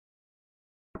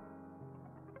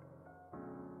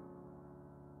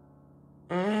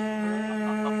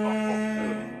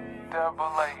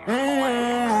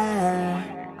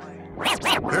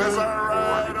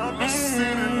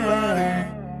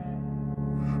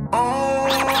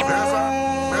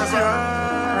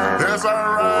As I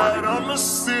ride on the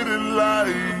city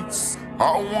lights,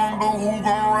 I wonder who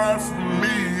gon' ride for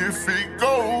me if it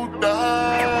go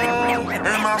down. And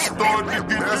I start to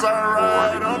get as I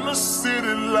ride on the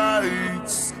city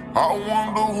lights, I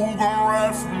wonder who gon'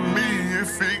 ride for me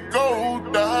if it go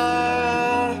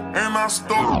down. And I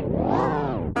start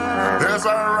as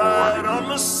I ride on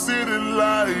the city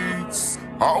lights,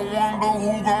 I wonder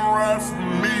who gon' ride for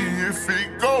me if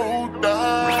it go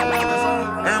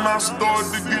down. And I start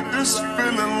to get this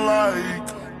feeling like,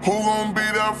 who gon' be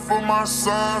there for my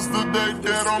sons the day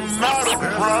that I'm not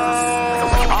around?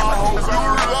 I hope you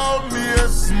love me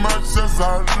as much as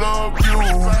I love you.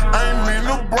 Ain't mean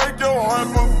to break your heart,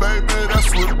 but baby, that's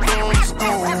what thugs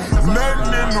do.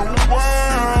 Nothing in the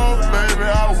world, baby,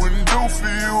 I wouldn't do for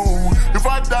you. If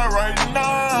I die right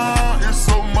now, it's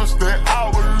so much that I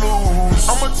would lose.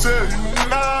 I'ma tell you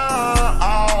now,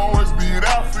 I'll always be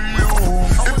there for you.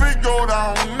 If it go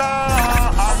down now,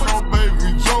 I know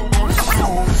baby Joe gon'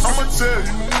 shoot. I'ma tell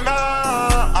you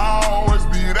now, I'll always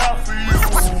be there for you.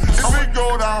 If it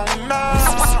go down now,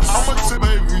 I'ma tell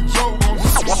baby Joe gon'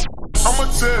 shoot. I'ma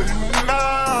tell you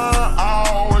now, I'll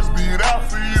always be there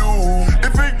for you.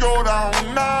 If it go down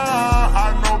now,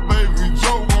 I know baby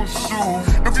Joe gon' shoot.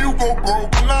 If you go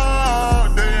broke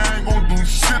now, they ain't gon' do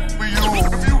shit for you.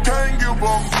 If you can't give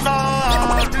up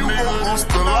now, you gon' lose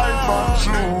the life I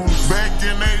choose. Back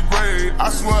in 8th grade, I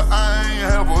swear I ain't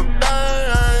have a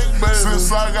thing, baby.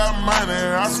 Since I got money,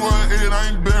 I swear it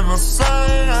ain't been the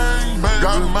same, baby.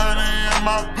 Got money in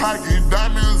my pocket,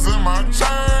 diamonds in my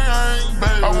chain,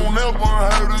 baby. I won't ever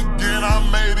hurt again, I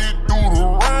made it through the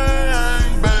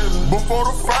rain, baby. Before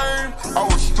the fame, I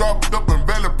was strapped up in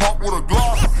Valley Park with a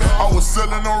Glock. I was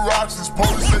selling the rocks,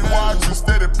 police they watching,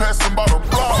 steady passing by the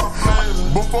block.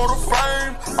 Before the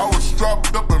fame, I was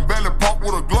strapped up in Valley Park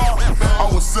with a Glock.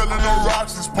 I was selling the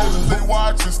rocks, police they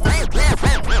watching, steady.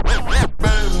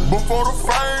 Before the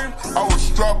fame, I was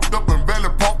strapped up in Valley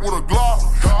Park with a Glock.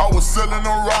 I was selling the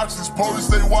rocks, police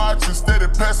they watching, steady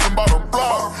passing by the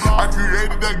block. I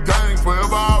created that game,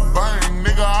 forever I bang,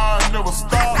 nigga, I never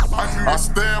stop. I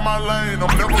stay in my lane,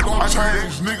 I'm never gonna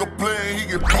change. Nigga playing, he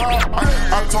get popped.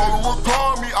 I told him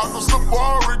record me out the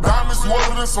safari, diamonds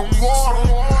wetter than some water.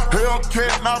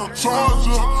 Hellcat, not a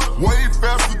Charger, way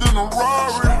faster than a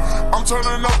Rari. I'm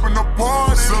turning up in the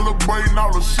party, celebrating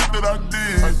all the shit that I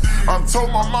did. I told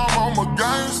my mama I'm a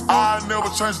gangster, I never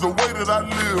changed the way that I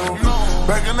live.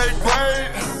 Back in 8th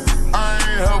grade, I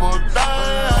ain't have a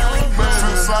dime.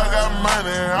 Since I got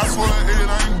money, I swear it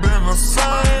ain't been the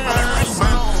same.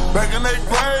 Back in 8th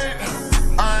grade,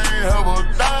 I ain't have a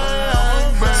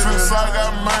dime. Since I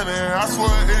got money, I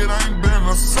swear it ain't been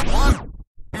the same.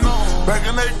 Back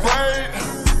in 8th grade,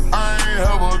 I ain't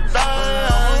have a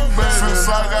dime. Since I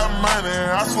got money,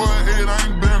 I swear it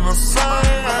ain't been the same.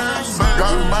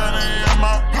 Got money in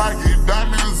my pocket,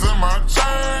 diamonds in my chain.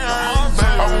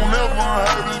 I won't ever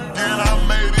hurt again, I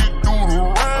made it through the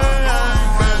rain.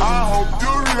 I hope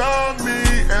you love me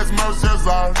as much as I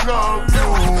love you.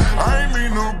 I ain't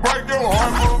mean to break your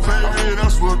heart, but baby,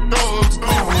 that's what thugs do. I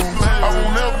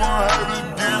won't ever hurt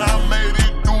again, I made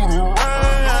it through the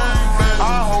rain.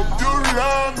 I hope you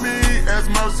love me as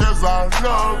much as I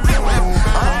love you.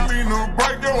 I ain't mean to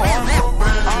break your heart, but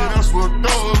baby, that's what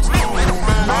thugs do.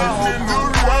 I hope you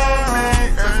love me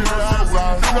as much as I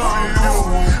love you.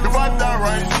 If I die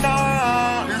right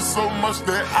now, it's so much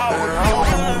that I would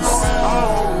lose.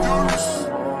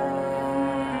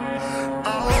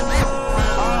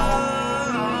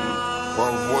 My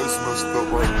voice messed up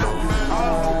right now. I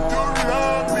hope you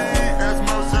love me as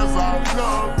much as I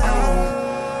love you.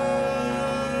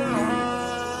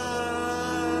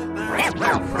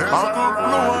 Uncle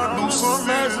Blue, I do some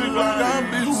magic like I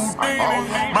be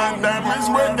Houdini. My diamonds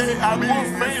where they, I be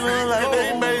feeling like they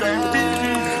made it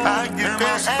Fiji. I get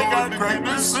that ain't got great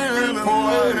the ceiling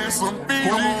for it and some Fiji.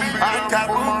 I got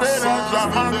the bed, I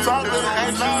drop on top of the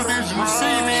action, did you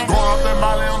see me? Going up that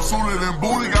Molly, I'm suited and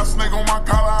booty. Got snake on my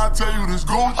collar, I tell you this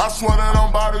Gucci. I swear that I'm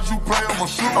about as you play, I'ma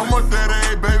shoot. I'm a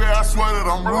daddy, baby, I swear that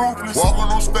I'm ruthless. Walking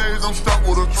on stage, I'm strapped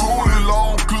with a truly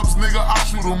long clips, nigga, I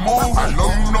shoot a movie. I know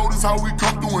you notice how we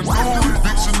come through and do it.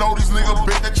 Fiction know these nigga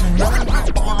bet that you know it.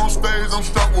 Walking on stage, I'm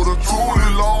strapped with a truly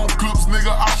long clips,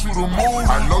 nigga, I shoot a movie.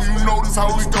 I know you notice how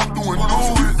we come through and do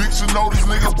it. Fiction know these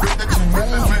nigga bet that you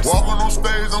move it. Walking on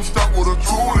stage, I'm strapped with a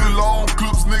truly long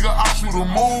clips, nigga, I shoot a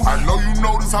movie. I know you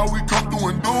notice how we come through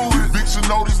and do it. Fiction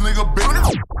know these nigga bet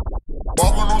that you.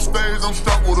 Walking on stage, I'm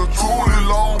strapped with a truly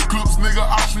long clips, nigga,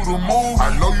 I shoot a movie.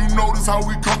 I know you notice how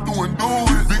we come through and do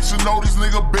it. Fiction know these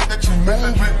nigga bet that you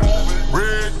move it.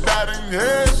 Red dot and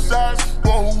headshots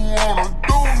for who wanna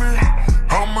do me.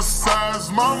 I'ma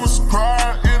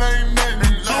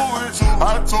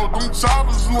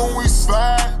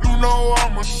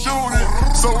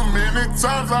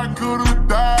times I could've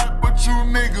died, but you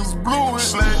niggas blew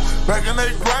it. Back in that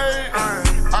grade,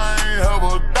 I ain't have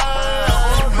a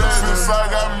dime. Since I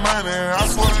got money, I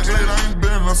swear it ain't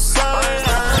been the same.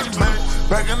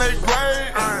 Back in that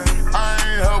grade, I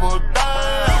ain't have a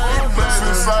dime.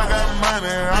 Since I got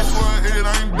money, I swear it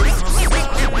ain't been the same.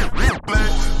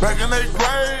 Back in that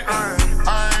grade, I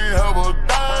ain't have a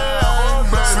dime.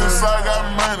 Since I got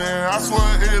money, I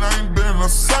swear it ain't been the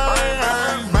same.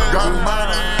 Got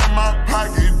money in my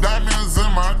pocket, diamonds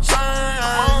in my chain.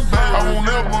 I won't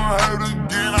ever hurt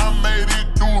again, I made it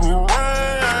through the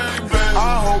rain.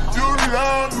 I hope you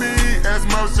love me as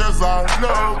much as I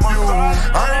love you.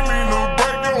 I ain't mean to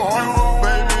break your heart,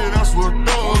 baby, that's what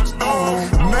thugs do.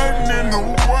 Nothing in the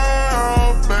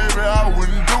world, baby, I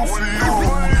wouldn't do for you.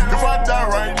 If I die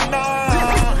right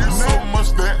now, it's so much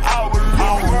that I would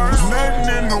lose.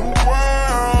 Nothing in the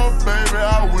world, baby,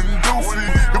 I wouldn't do for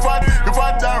you. If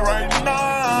I die right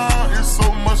now, it's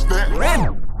so much that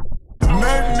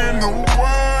nothing in the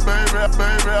world,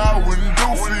 baby, I wouldn't do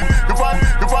for you. If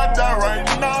I die right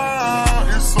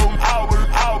now, it's so I would lose.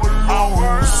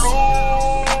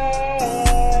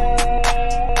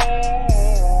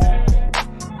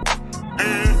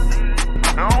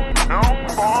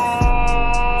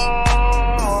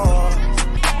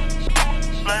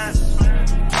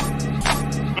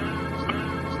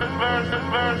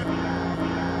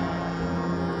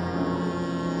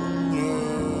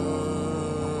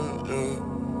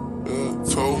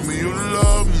 Told me you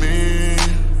love me,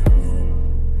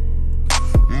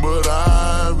 but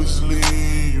obviously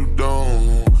you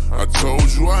don't. I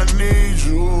told you I need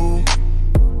you,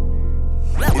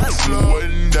 but you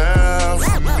wasn't there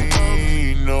for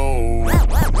me, no. I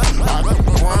can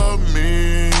love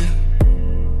me,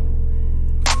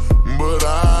 but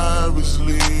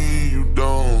obviously you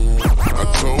don't. I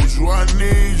told you I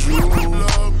need you,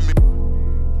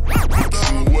 but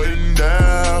you wasn't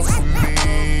there for me,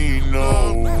 no.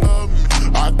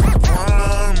 I can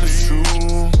promise you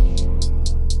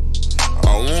I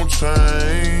won't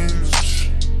change.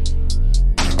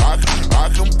 I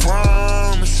can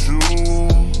promise you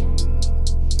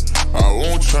I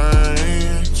won't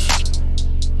change.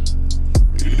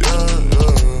 Yeah,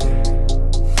 yeah.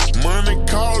 Money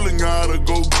calling, gotta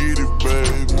go get it,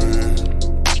 baby.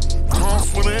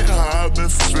 Confident how I've been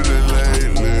feeling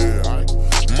lately.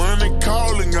 Money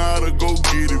calling, gotta go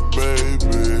get it,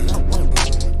 baby.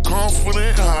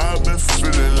 Confident how I've been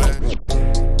feeling lately.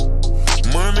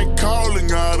 Money calling,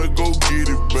 gotta go get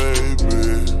it,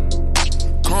 baby.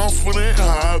 Confident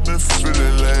how I've been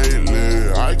feeling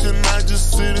lately. I cannot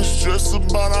just sit and stress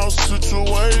about our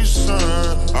situation.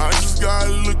 I just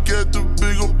gotta look at the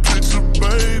bigger picture,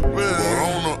 baby. But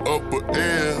on the upper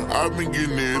end, I've been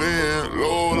getting it in.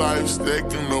 Low life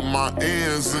stacking up my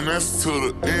ends, and that's to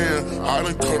the end. I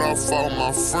done cut off all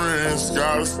my friends,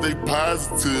 gotta stay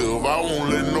positive. I won't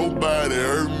let nobody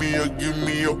hurt me or give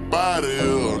me a body,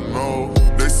 no.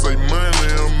 They say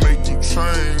money'll make you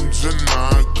change, and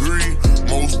I agree.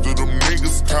 Most of them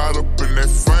niggas caught up in that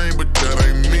fame, but that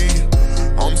ain't me.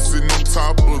 I'm sitting on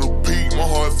top of the peak, my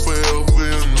heart forever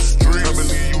in the streets. I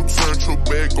believe you turned your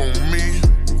back on me.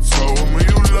 Told me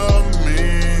you love me,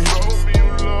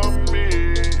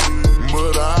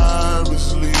 but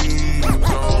obviously you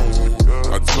don't.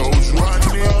 I told you I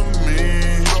need me,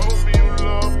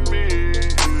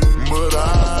 but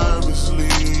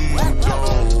obviously you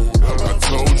don't. I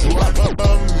told you I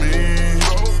love me,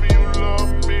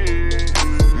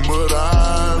 but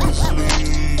obviously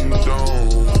you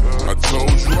don't. I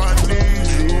told you I need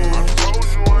you,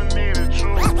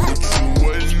 but you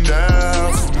wasn't there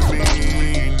for me,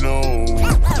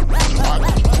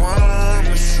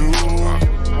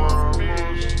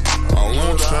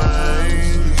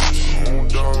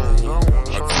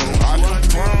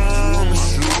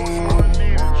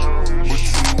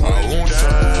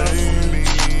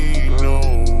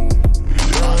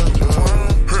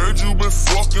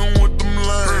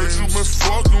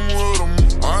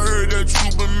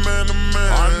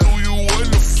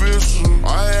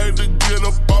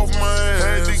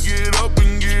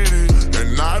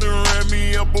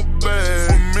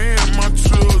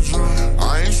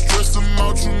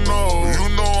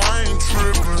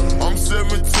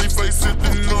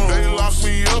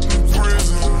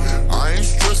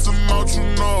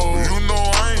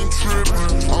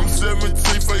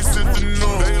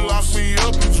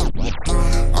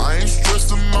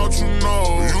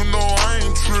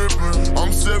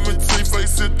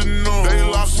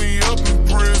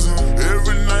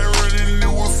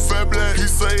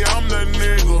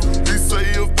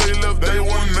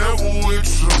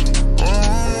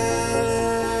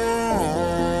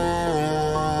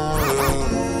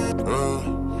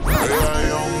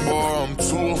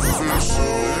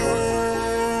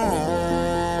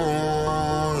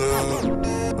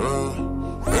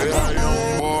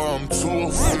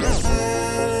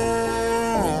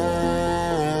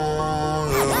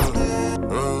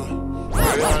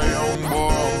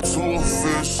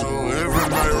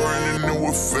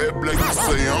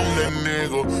 say I'm that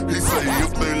nigga. He say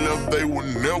if they left, they would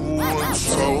never would.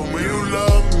 Told me you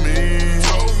love me.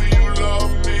 Told me you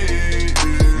love me.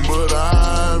 But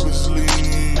obviously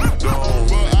you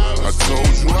don't. I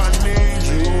told you I need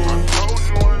you. I told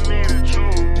you I needed you.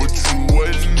 But you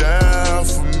wasn't there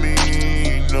for me,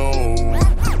 no.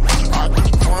 I can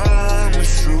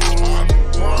promise you. I can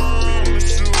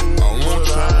promise you. I won't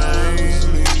change.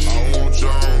 I won't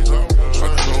change. I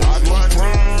told you I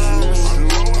promise you.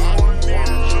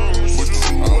 But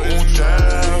you wasn't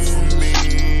there for me,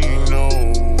 no.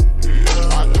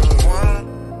 I can promise.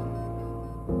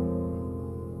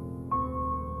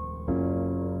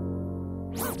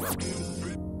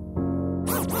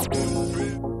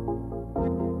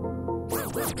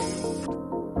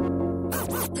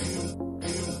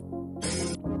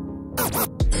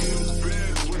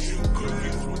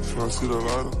 Can I see the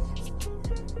lighter?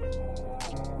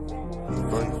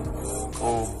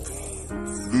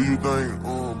 Do you think,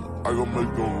 I gonna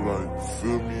make them, like,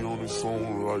 feel me on this song,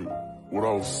 like,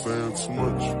 without saying too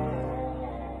much?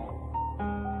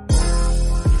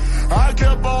 I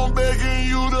kept on begging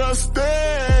you to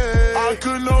stay. I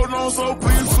couldn't hold on, so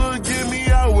please forgive me,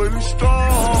 I wasn't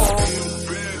strong.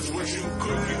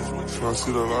 Can I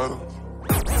see the lighter?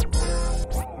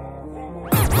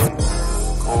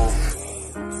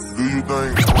 Do you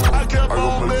think I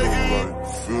gonna make them, like,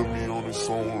 feel me on this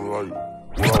song, like,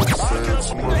 without saying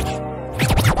too much?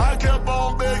 I kept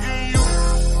on begging you.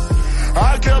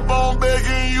 I kept on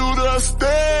begging you to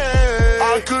stay.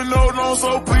 I couldn't hold on,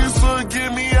 so please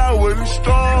forgive me, I wasn't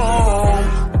strong.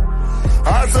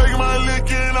 I take my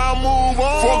lick and I move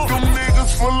on. Fuck them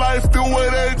niggas for life the way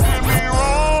they did me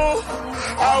wrong.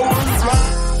 I was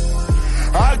blind.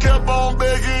 I kept on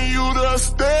begging you to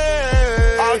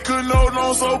stay. I couldn't hold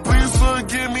on, so please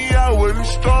forgive me, I wasn't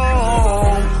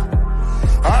strong.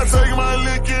 I take my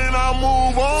lick and I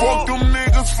move on. Fuck them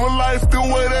niggas for life the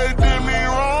way they did me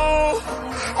wrong.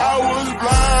 I was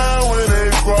blind when they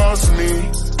crossed me.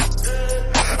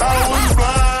 I was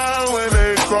blind when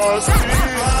they crossed me.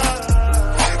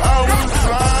 I was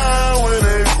blind when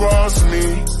they crossed me.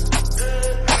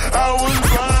 I was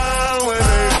blind when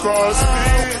they crossed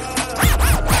me.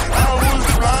 I was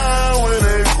blind when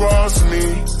they crossed me.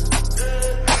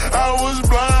 I was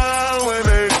blind when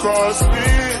they crossed me.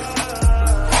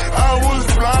 I was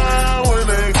blind when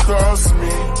they crossed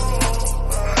me.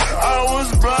 I was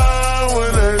blind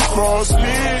when they crossed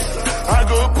me. I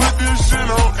go put this shit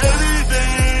on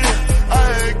everything. I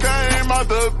ain't came out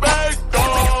the back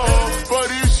door. For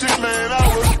this shit, man, I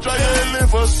was struggling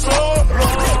for so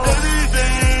long.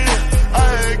 Everything. I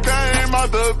ain't came out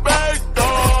the back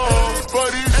door. For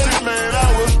this shit, man, I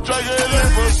was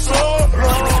struggling for so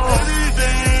long.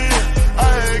 Everything. I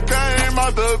ain't came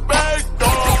out the back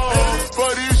door.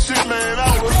 For this shit, man, I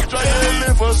was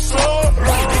struggling for so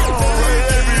long.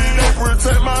 Every day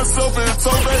protect myself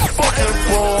until they fucking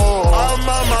fall. I'm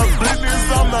on my business,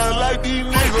 I'm not like these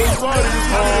niggas on these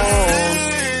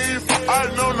hoes. I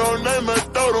know no name, but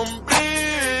throw them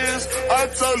beans. I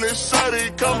told this shawty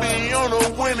come be on a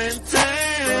winning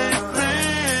team,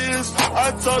 please.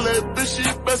 I told that bitch she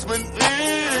best believe.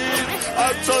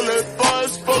 I told that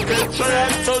boys fucking Trey, I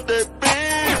told that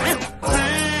bitch,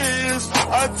 please.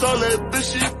 I told that bitch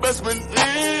she best believe.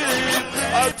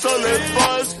 I told that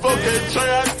boys fucking Trey,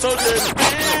 I told that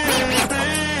bitch,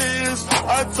 please.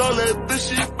 I told that bitch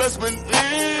she best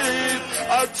believe.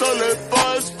 I told that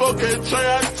boys fucking Trey,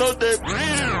 I told that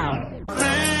bitch,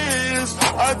 please.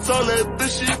 I told that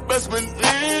bitch she best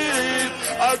believe.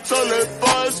 I told that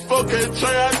boys fucking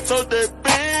Trey, I told that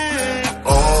bitch. Oh,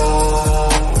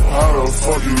 how the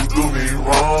fuck you do me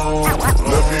wrong?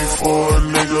 Left me for a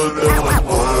nigga that was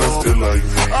worth it like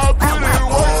me. I put it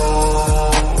on.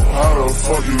 How the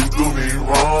fuck you do me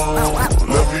wrong?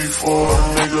 Left me for a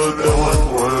nigga that was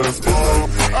worth it like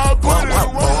me. I put it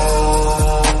on.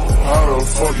 How the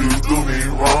fuck you do me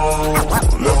wrong?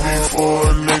 Left me for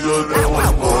a nigga that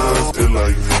was worth it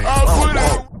like me. I put it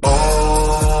on.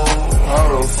 How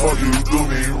the fuck you do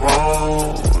me wrong?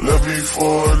 Left me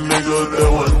for a nigga that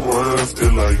was worth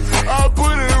it like me. I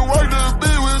put in work to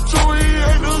be with you, he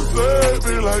ain't deserve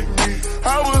it like me. I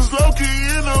was low-key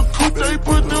in a coupe, they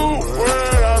put the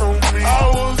word out on me. I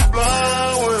was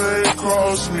blind when they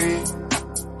crossed me.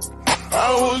 I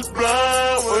was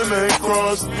blind when they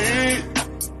crossed me.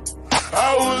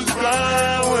 I was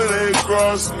blind when they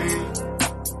crossed me.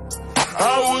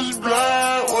 I was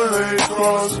blind when they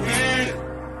crossed me.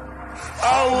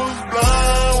 I was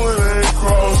blind when they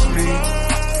crossed me.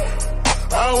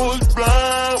 I was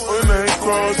blind when they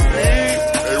crossed me.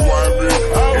 Hey, YB,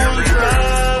 I was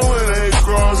blind when they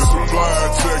crossed me. This is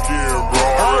blind check in, bro.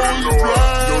 I was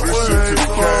blind when they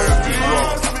crossed me.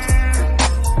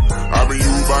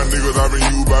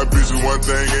 by bitches. One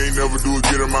thing ain't never do is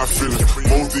get in my feelings.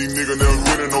 Most these niggas never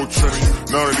been in no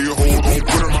trenches. None of these hoes don't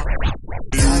put in my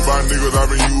used by niggas, I've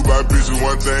been used by bitches.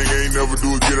 One thing ain't never do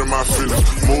is get in my feelings.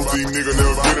 Most these niggas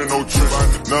never been in no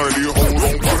trenches. None of these hoes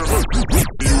don't put in my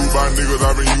used by niggas,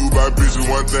 I've been used by bitches.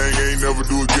 One thing ain't never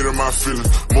do is get in my feelings.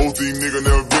 Most these niggas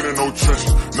never been in no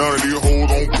trenches. None of these hoes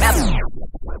don't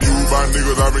used by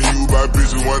niggas, I've been used by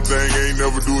bitches. One thing ain't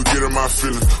never do is get in my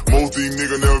feelings. Most these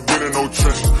niggas never been in no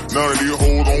trenches. None of these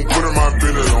hoes don't put in my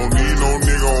business. Don't need no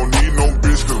nigga, don't need no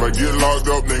bitch. Cause if I get locked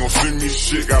up, they gon' send me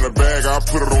shit. Got a bag, I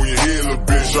put it on your head, little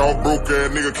bitch. Y'all broke ass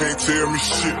nigga can't tell me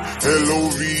shit.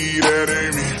 L-O-V-E, that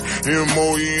ain't me.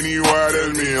 M-O-N-E-Y,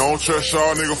 that's me. I don't trust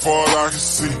y'all nigga far as I can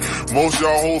see. Most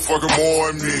y'all hoes fucking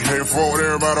more than me. Ain't fuck with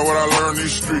everybody what I learned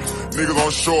these streets. Niggas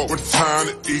on short with the time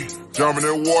to eat. Jump in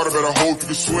that water, better hope you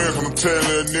can swim. Cause I'm telling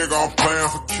that nigga I'm playing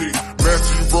for keys.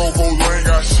 Master, you broke hoes, you ain't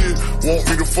got shit. Want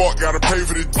me to fuck, gotta pay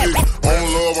for the dick. On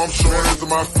love, I'm showing this to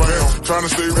my fam. Tryna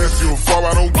stay rich, give a fuck,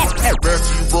 I don't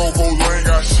Master, you broke hoes, you ain't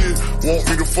got shit. Want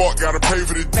me to fuck, gotta pay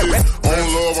for the dick. On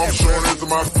love, I'm showing this to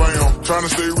my fam. Tryna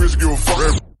stay rich, give a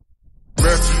fuck.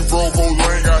 Master, you broke hoes, you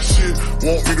ain't got shit.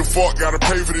 Want me to fuck, gotta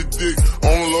pay for the dick.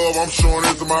 On love, I'm showing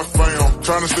this to my fam.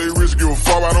 Tryna stay rich, give a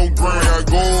fuck, I don't bring. I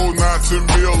gold, not 10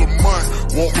 mil a month.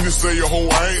 Want me to say your hoe,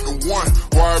 I ain't the one.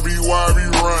 Why be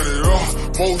running?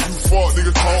 Most you fuck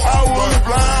niggas talk. I was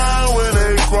blind when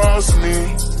they crossed me.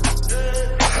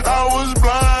 I was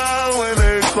blind when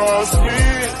they crossed me.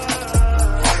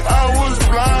 I was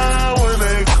blind when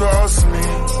they crossed me.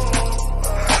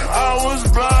 I was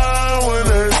blind when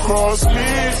they crossed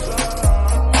me.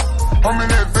 I'm in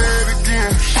that bed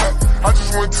again. I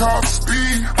just went top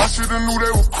speed. I should've knew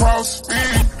they would cross me.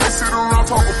 They sit around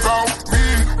talk about me.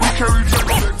 We carry drink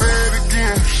on that bed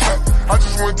again. I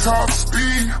just went top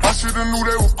speed. I should've knew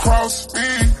they would cross me.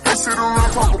 They sit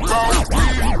around talk about me.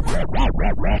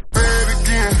 Bed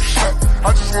again.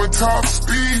 I just went top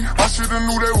speed. I should've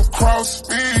knew they would cross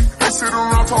me. They sit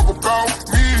around talk about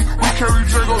me. We carry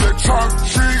drink on that chocolate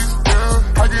trees.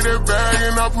 I get that bag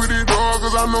and I put it on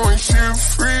cause I know ain't shit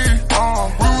free.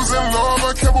 We was in love,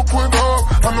 I kept her put up.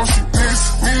 I know she miss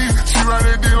me. She ride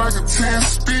that dick like a 10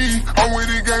 speed. I'm with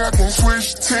the gang, I can't switch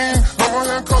team. Love my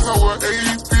hand cause I wear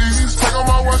APs. Take on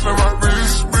my watch, let my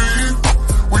wrist breathe.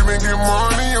 We been getting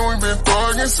money and we been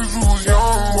thugging since we was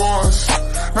young boys.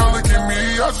 Now look at me,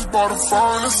 I just bought a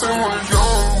phone, the same one as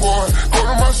Youngboy. Go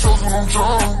to my shows when I'm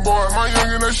drunk, boy. My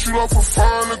youngin' they shoot up for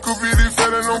fun. The could be the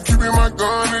fat and I'm keeping my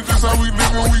gun. And just how we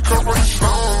living, we come from the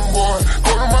slum, boy.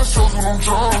 Go to my shows when I'm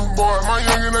drunk, boy. My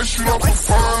youngin' they shoot up for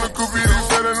fun. The could be the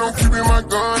fat and I'm keeping my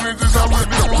gun. And just how we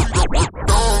living, we come from the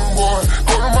slum, boy.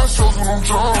 Go to my shows when I'm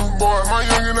drunk, boy. My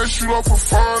youngin' they shoot up for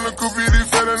fun. The could be the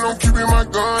fat and I'm keeping my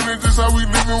gun. And just how we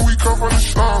living, we come from the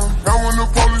slum. Now when the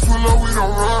police pull up, we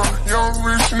don't run. Young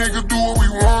rich nigga do what we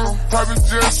want. Private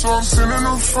jet, so I'm sending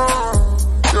them from.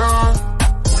 Yeah.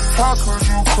 How could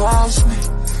you cross me?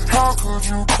 How could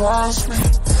you cross me?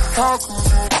 How could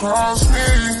you cross me?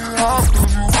 How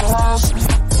could you cross me?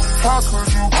 How could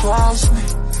you cross me?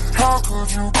 How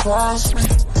could you cross me?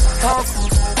 How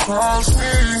could you cross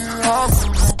me?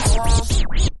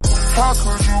 How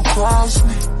could you cross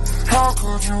me? How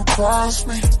could you cross me? How could you cross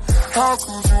me? How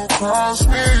could you cross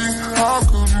me? How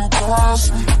could you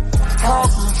cross me? How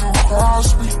could you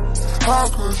cross me? How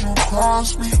could you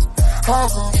cross me? How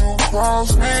could you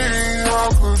cross me? How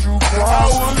could you cross me? I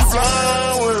was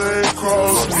blind when they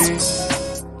crossed me.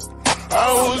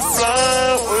 I was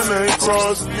blind when they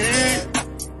crossed me.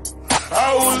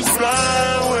 I was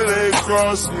blind when they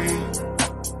crossed me.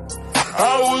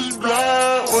 I was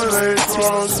blind when they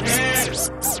crossed me.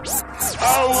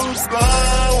 I was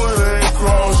blind when they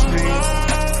crossed me.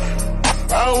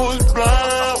 I was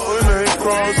blind when they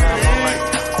crossed me.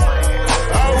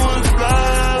 I was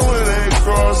blind when they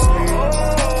crossed me.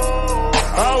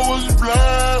 I was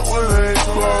blind when they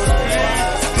crossed me.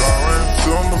 Drawing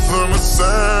to my film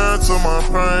sad till my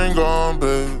brain gone,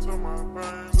 babe.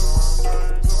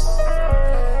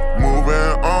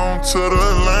 Moving on to the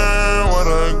land where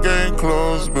the gate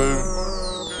closed, babe.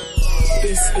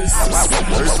 This is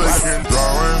They say keep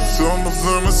drawing till my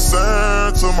film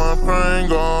sad till my brain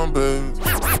gone, babe.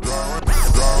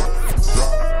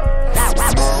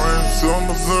 Drawing till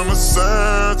my film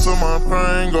sad till my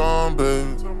brain gone,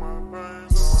 babe.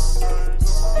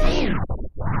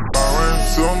 Drawing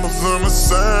till my film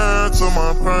sad till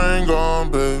my brain gone,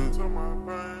 babe.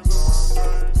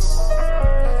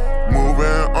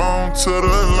 Moving on to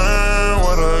the land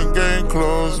where the gate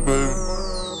closed, babe.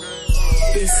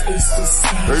 This is the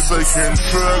sound. They say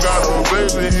Kentrell got a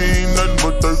baby, he ain't nothing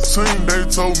but 13. They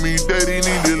told me that he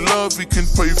needed love, he can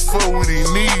pay for what he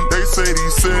need. They say he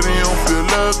said he don't feel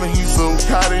love and he's so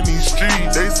caught in these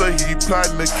streets. They say he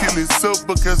plotting to kill himself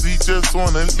because he just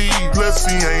wanna leave. Plus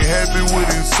he ain't happy with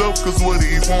himself cause what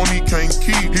he want he can't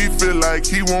keep. He feel like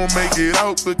he won't make it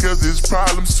out because his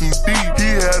problems too deep. He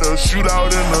had a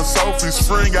shootout in the south, his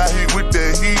friend got hit with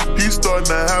that heat. He starting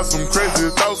to have some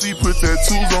crazy thoughts, he put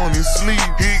tattoos on his sleeve.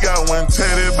 He got one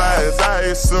tatted by his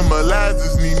eye, it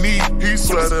symbolizes me. He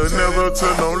swear to never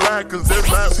tell no lie cause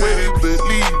that's not what he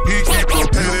believe. He keep a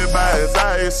tatted by his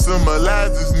eye, it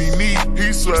symbolizes me.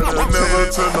 He swear to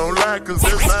never tell no lie cause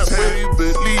that's not what he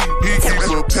believe. He keep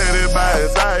a tatted by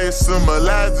his eye, it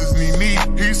symbolizes me.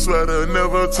 He swear to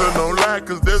never tell no lie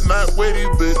cause that's not what he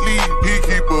believe. He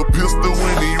keep a pistol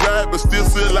when he ride but still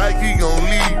feel like he gon'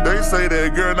 leave. They say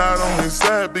that girl not on his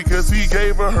side because he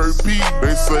gave her herpes.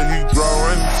 They say he drawing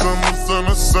symbols in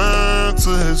the sand to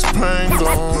his pain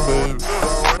gone, baby.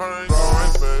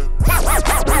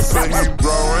 They say he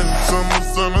drawing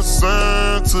symbols in the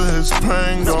sand to his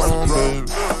pain gone, baby.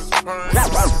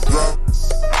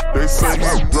 They say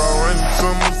he drawing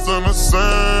symbols in the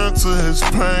sand to his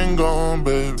pain gone,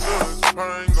 baby.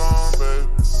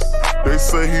 They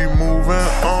say he moving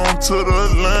on to the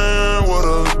land with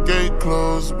a gate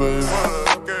closed, baby.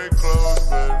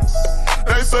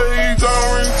 They say he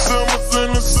drawing symbols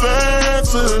in the sand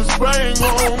to his pain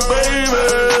gone, baby.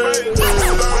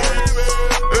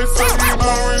 They say he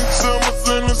drawing symbols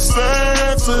in the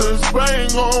sand to his pain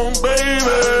gone,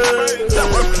 baby.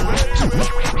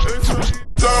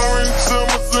 Drawing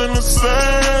symbols in the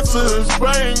sand to his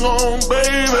pain gone,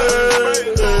 baby.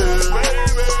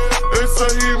 They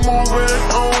say he moving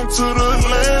on to the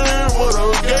land with a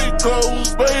gate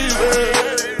closed, baby.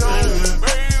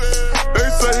 They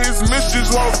say his missus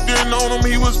walked in on him,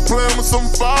 he was playing with some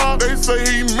fire. They say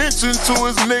he mentioned to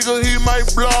his nigga he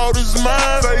might blow out his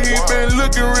mind. Say he been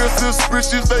looking real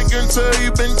suspicious, they can tell he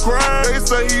been crying. They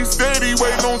say he steady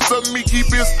waiting on something, he keep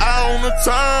his eye on the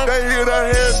time. They hear the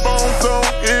headphones on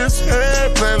his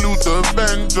head, playing Luther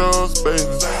banjos, baby.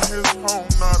 His home,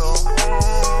 not a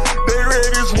home. They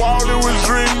read his wall, it was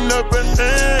written up and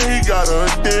then he got a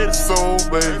dead soul,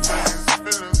 baby.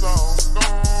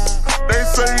 They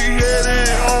say he headed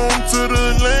home to the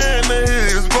land that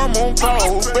his grandma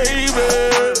called, baby.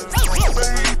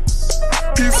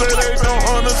 He say they don't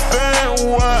understand who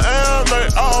I am, they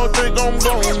all think I'm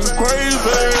going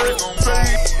crazy.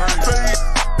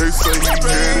 They say he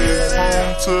headed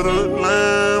home to the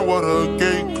land with a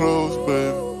gate closed,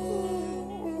 baby.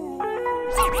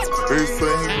 They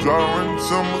say he drawing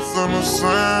symbols in the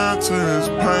sand to his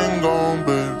pain gone,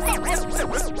 baby.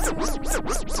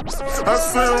 I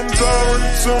say I'm drawing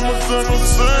symbols in the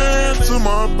sand to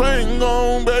my pain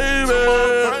gone, baby.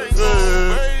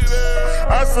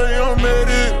 I say I'm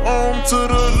headed home to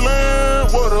the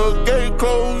land with a gate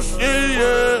closed,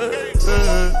 yeah.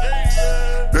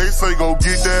 They say go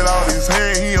get that out his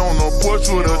hand, he on the porch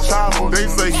with a chopper. They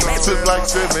say he took like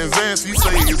 7 Xans, he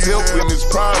say he's helping his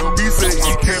problem. He say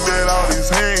he kept that out his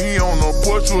hand, he on the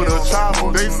porch with a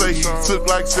chopper. They say he took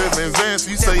like 7 Xans,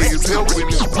 he say he's helping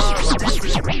his problem.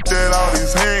 That out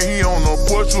his hand, he on the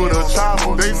porch with a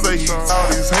chopper. They say he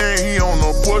out his hand, he on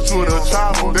the porch with a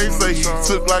chopper. They say he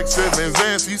took like 7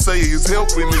 Xans, he say he's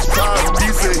helping his problem.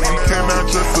 He say he cannot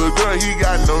trust a girl, he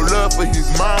got no love for his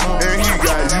mama, and he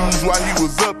got used while he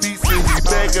was up. He said he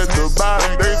back at the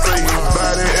bottom. They say his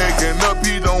body acting up,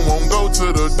 he don't want go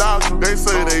to the doctor. They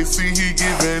say they see he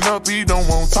giving up, he don't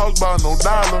want talk about no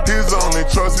dollar. His only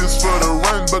trust is for the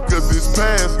run because his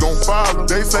past gon' follow.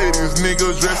 They say this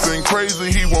nigga dressing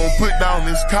crazy, he won't put down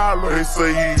his collar. They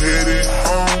say he headed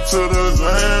on to the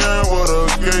land with a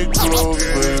gate closed,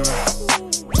 baby.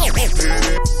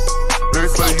 They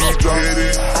say he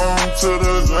headed on to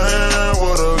the land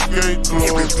with a gate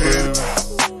closed, baby.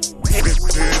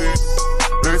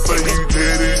 They say he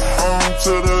headed on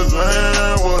to the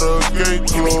land with a gate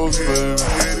closed, baby.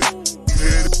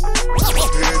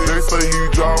 They say he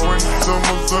drawing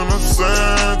symbols in the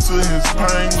sand to his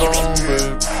pain gone,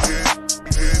 baby.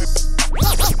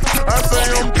 I say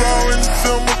I'm drawing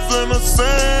symbols in the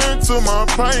sand to my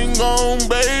pain gone,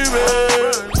 baby.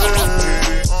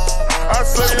 I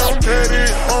say I'm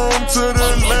headed home to the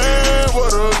land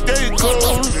with a gate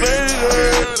closed, baby.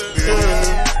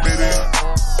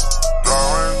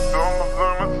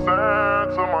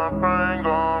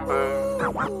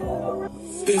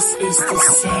 This is the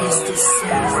sound.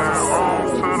 Home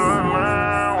to the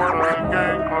land with a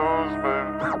gate closed,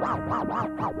 baby. You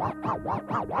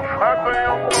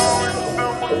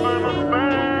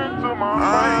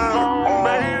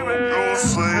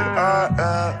say yes,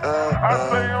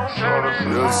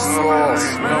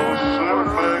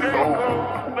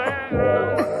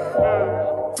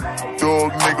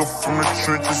 Dog nigga from the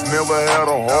trenches, never had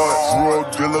a heart. Drug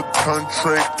dealer,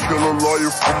 contract killer, lawyer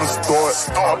from the start.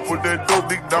 I put that dope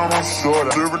dick down on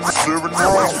short. Serving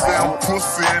noise, damn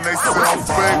pussy and they sound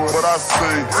fake, but I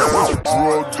say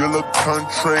drug dealer,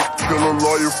 contract killer,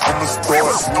 lawyer from the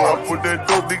start. I put that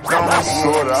dope dick down on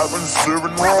short. I've been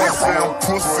serving noise, damn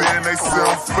pussy and they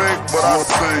sound fake, but I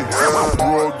say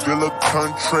drug dealer,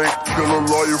 contract killer,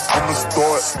 lawyer from the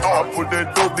start. I put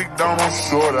that dope dick down on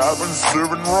short. I've been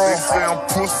serving noise. Sound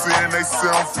pussy and they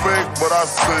sound fake, but I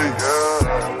say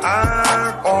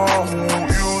I'm all who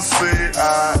you say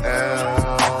I am.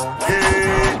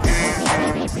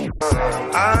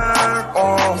 I'm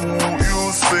all who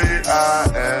you say I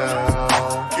am.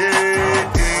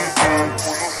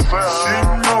 She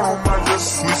know I might just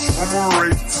switch from a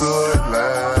rape to a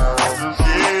lounge.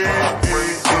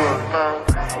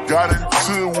 Got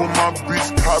into it with my bitch,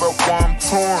 caught up while I'm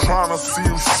torn. Tryna see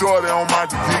you shorty on my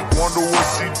dick, wonder what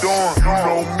she doing. You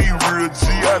know me, real G,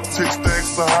 I text the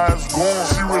extra how it's going.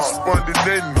 She responded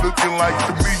nothing, looking like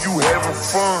to me you having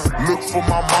fun. Look for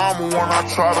my mama when I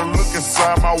try to look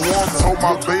inside my woman. Told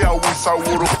my bae I wish I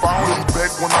would've found you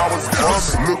back when I was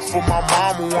coming. Look for my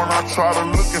mama when I try to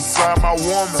look inside my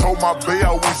woman. Told my bae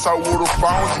I wish I would've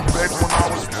found you back when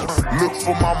I was coming. Look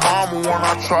for my mama when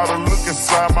I try to look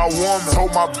inside my woman.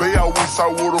 Told my bae I wish I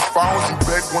would've found you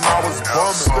back when I was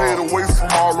coming. Stayed away from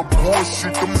all the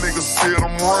bullshit, them niggas said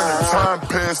I'm running. Time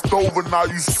passed over, now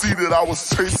you see that I was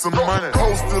chasing money.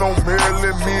 Posted on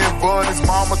Maryland, me and Bunny's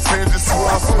mama changed it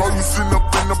once. Know you sitting up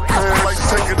in the pad, like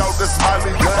check it out, that's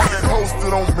Miley Young.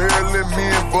 Posted on Maryland, me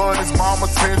and Bunny's mama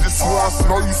changed it once.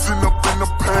 Know you sitting up in the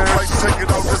pad, like check it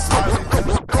out, that's Miley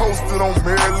Young. Posted on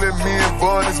Maryland, me and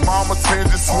Bunny's mama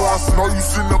changed it once. Know you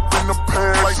sitting up in the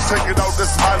pad, like check it out,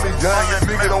 that's Miley Young.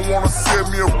 Nigga don't wanna sell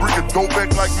me a brick of dope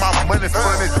back like my money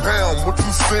funny. Damn, what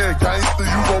you saying, gangster?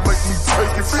 You gon' make me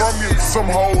take it from you. Some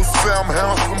hoes say I'm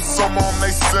handsome, some of them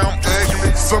they say I'm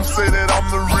ugly. Some say that I'm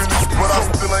the realest, but I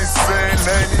still ain't saying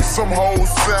that. Some hoes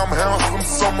say I'm handsome,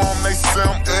 some of them they say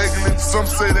I'm ugly. Some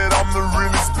say that I'm the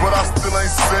realest, but I still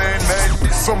ain't saying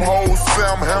that. Some hoes say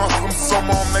I'm handsome, some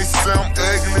of them they say I'm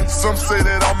ugly. Some say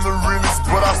that I'm the realest,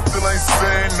 but I still ain't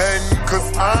saying that. Cause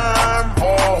I'm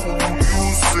all who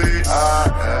you say I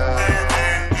am.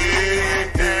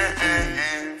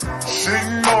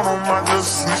 Shitting on them, I just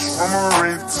switch from a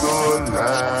rape to a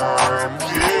lime.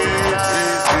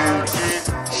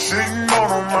 Shitting on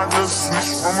them, I just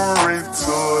switch from a rape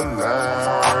to a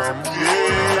lime.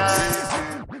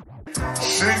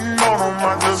 Shitting on them, I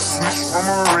just switch from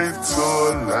a rape to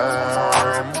a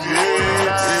lime.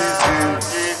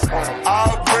 I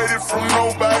upgraded from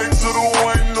nobody to the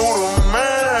one who the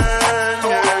man.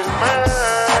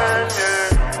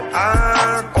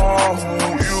 I'm all who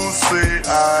you say I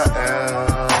am.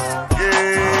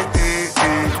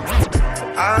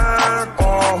 I'm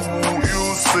all who you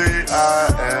say I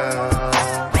am.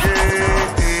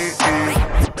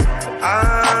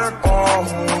 I'm all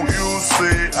who you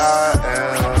say I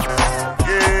am.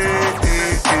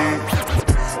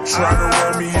 Tryna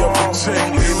run me up a check,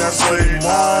 and I say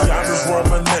more. I just run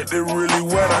my neck, they really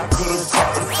wet, I could've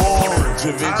caught the phone.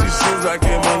 Givenchy shoes, I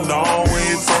came a long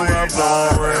way from my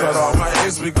blonde. Cut off my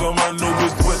ex because my new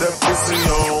bitch put that pussy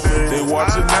on. They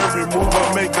watching every move I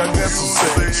make, I got some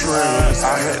second trends.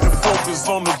 I had to focus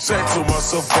on the check, told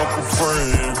myself fuck a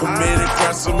friend. Committed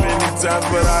crime so many times,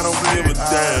 but I don't give a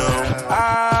damn.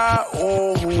 I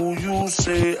owe who you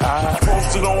say I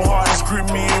posted on hard and scream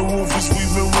me and Rufus, we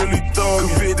been really thuggin'.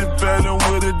 Convicted felon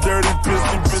with a dirty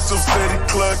pistol, bitch, I'm steady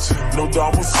clutching. No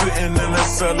dog was sitting in that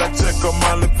cell, I check on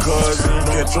my little cousin.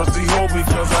 Can't trust the hoe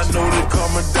because I know they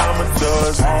coming down my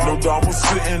dozen. No dog was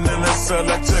sitting in that cell,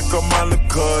 I check on my little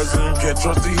cousin. Can't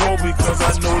trust the hoe because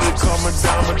I know they coming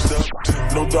down my dozen.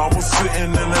 No dog was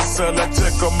sitting in that cell, I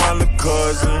check on my little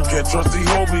cousin. Can't trust the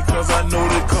hoe because I know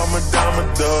they coming down my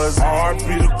dozen. RP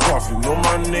the coffee, know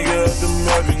my nigga at the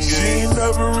Melvin Gate. She ain't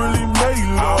never really made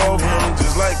love him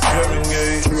just like Kevin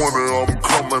Gate. 20 of them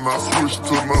coming, I switched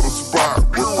to another spot.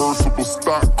 Reversible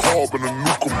stock, carbon, a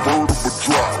new convertible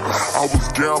drop. I was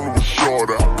gambling with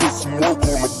shorty, I put some work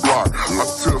on the block. I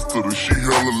tested her, she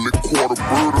hella lit, quarter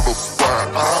bird in the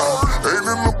spot. Ain't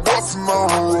in the bustin' on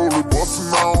the roller,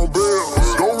 bustin' on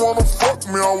bills. Don't wanna fuck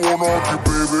me, I want off you,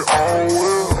 baby, all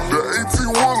well. The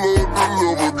 18-wheeler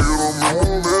deliver, get them in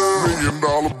the mail. $1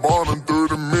 million bond in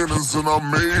 30 minutes and I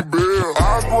made bail.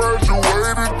 I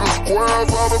graduated the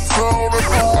squares out of town at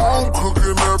the wrong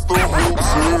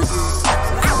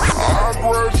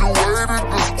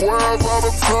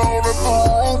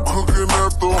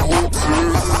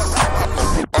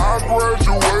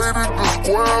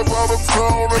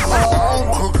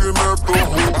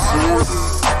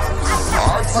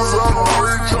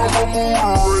I'ma move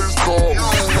the race car.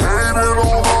 Hating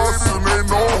on us and they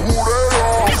know who they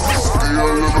are.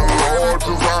 Still living large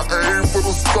as I aim for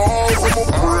the stars. I'm a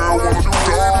prayer when I'm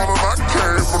done and I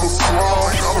came from the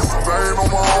slum. Got a stain on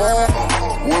my arm.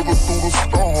 Weather through the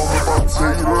storm. If I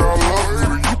tell you that I love you,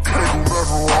 then you can't do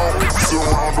nothing wrong.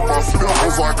 Surrounded by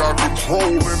steppers, I got control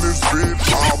in this bitch.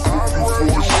 I'll put you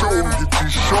for a show and get you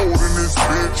showed in this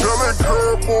bitch. Yelling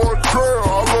curb for a trail,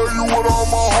 I love you with all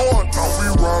my heart. Now we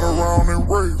ride around and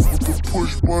race with the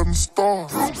push button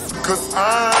start. Cause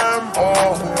I'm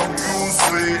all who you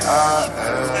say I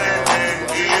am.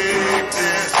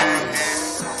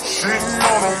 Shitting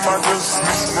on them, I just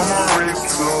switch from my race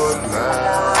to a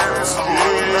last.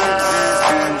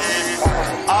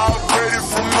 I'll trade it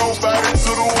from nobody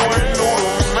to the one, no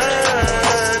the man.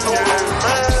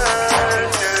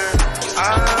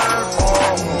 I'm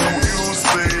all who you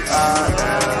say I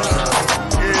am.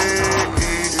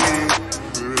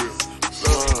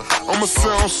 I'ma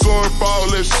say I'm sorry for all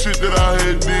that shit that I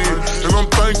had did. And I'm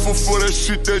thankful for that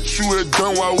shit that you had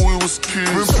done while we was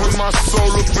kids. Been putting my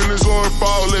soul up in this sorry for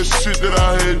all that shit that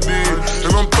I had did.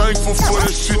 And I'm thankful for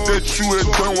that shit that you had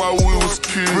done while we was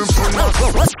kids. Been putting my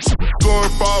sorry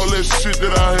for all that shit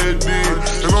that I had did.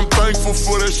 And I'm thankful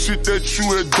for that shit that you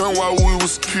had done while we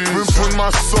was kids. Been putting my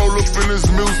soul up in this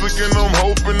music and I'm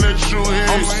hoping that you hear.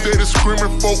 I'm steady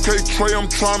screaming 4K Trey, I'm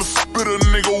trying to spit a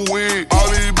nigga wig. All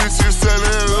these bitches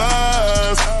telling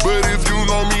lies, but if you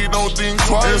know me, don't think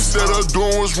twice. Instead of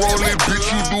doing what's wrong, little bitch,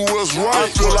 you do what's right. I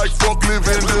feel like fuck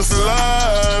living this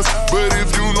lies, but if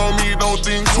you know me, don't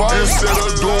think twice. Instead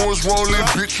of doing what's wrong, little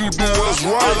bitch, you do what's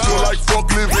right. I feel like fuck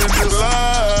living this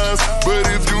lies, but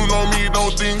if you know me,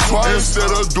 don't think twice.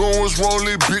 Instead of doing what's wrong,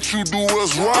 little bitch, you do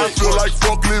what's right. I feel like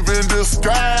fuck living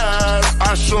disguise.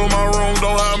 I show my wrong,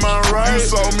 don't have my right. You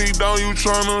saw me down, you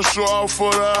tryna show off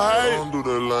for the hype. Don't do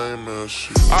that lame ass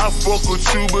shit. I fuck with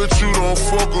you, but you don't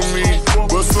fuck with me.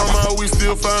 But somehow we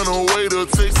still find a way to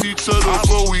text each other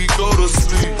before we go to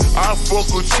sleep. I fuck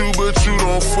with you, but you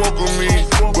don't fuck with me.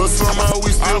 But somehow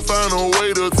we still find a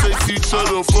way to text each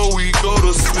other before we go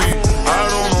to sleep. I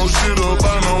don't know shit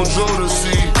about no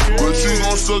Jodeci, but you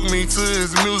gon' suck me to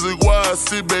his music while I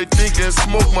sit back think and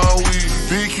smoke my weed.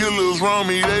 These killers around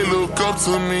me, they look up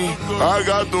to me. I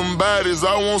got them baddies,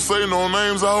 I won't say no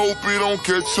names, I hope it don't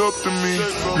catch up to me.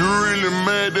 You really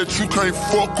mad that you can't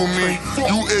fuck with me?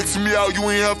 You X me out, you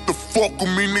ain't have to fuck with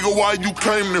me, nigga. Why you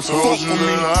came to fuck with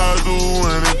me? I do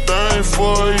anything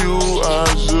for you, I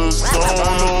just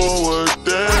don't know what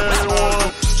they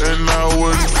want. And I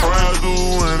wouldn't try to do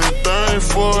anything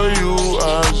for you,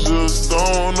 I just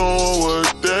don't know what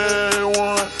they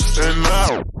want. And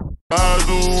now I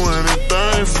do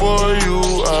anything for you,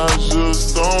 I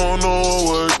just don't know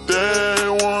what they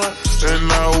want.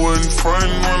 And I wouldn't front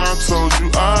when I told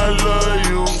you I love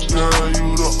you, girl,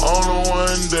 you the only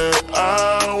one that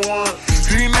I want.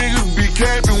 These niggas be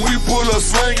capping, we pull up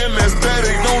slanging, that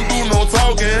static, don't do no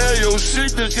talking. Have your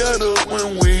shit together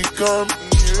when we come.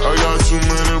 I got too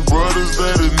many brothers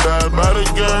that done died by the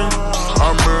gang. I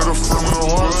murder from the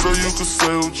heart so you can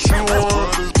say what you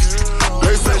want.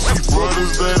 They say she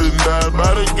brothers that done died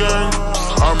by the gang.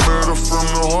 I murder from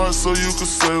the heart so you can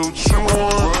say what you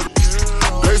want.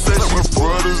 They say she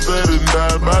brothers that done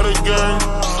died by the gang.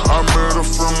 I murder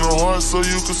from the heart so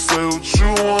you can say what you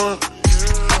want.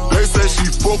 They say she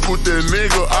fuck with that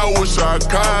nigga, I wish I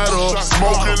caught her.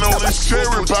 Smoking on this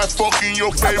cherry pie, fucking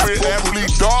your favorite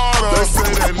athlete daughter. They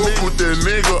say that fuck with that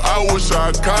nigga, I wish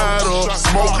I caught her.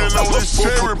 Smoking on this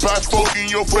cherry pie, fucking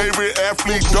your favorite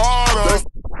athlete daughter.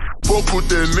 Fuck with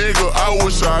that nigga, I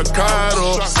wish I caught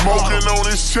her. Smoking on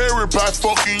this cherry pie,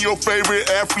 fucking your favorite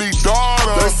athlete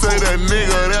daughter. They say that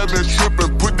nigga that been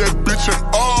trippin', put that bitch in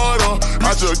order.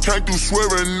 I just came through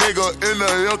swearing, nigga, in the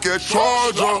Hellcat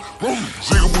Charger.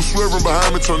 Jigaboo swerving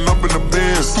behind me, turn up in the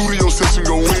Benz. Studio session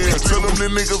go in. Tell them the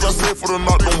niggas I said for the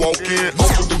knock, don't walk in.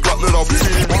 Open the gauntlet off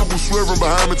 10. Jigaboo swerving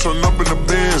behind me, turn up in the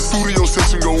Benz. Studio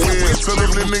session go in. Tell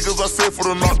them the niggas I said for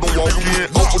the knock, don't walk in.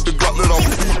 Open the gauntlet off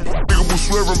 10. Jigaboo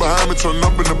swerving behind me, turn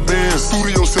up in the Benz.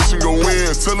 Studio session go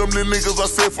in. Tell them the niggas I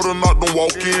said for the knock, don't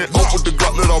walk in. Open the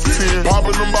gauntlet off 10.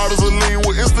 Popping them bottles of lean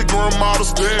with Instagram models,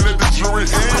 staring at the jury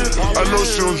end. I know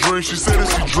she don't drink, she said that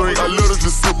she drink. I let her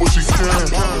just sip what she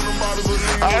can.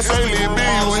 I say, Lil' B,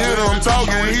 you hear them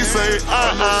talking, he say,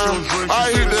 I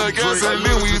hit the gas and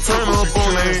then we turn up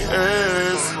on they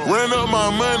ass. Ran up my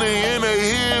money in they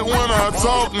head when I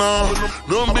talk now.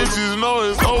 Them bitches know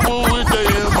it's over with, they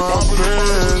in my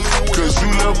past. Cause you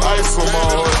left ice on my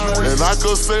heart, and I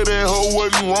could say that hoe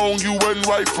wasn't wrong, you wasn't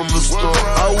right from the start.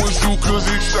 I wish you could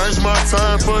exchange my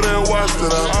time for that watch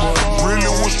that I bought. Really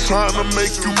was trying to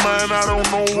make you mine, I don't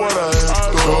know what I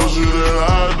had. Told you that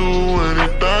I'd do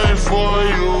anything for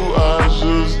you. I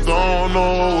just don't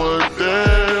know what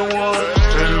that was.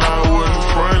 And I wasn't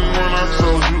frontin' when I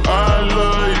told you I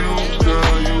love you.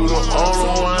 Girl, you the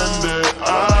only one that I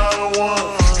want.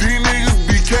 These niggas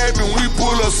be capping, we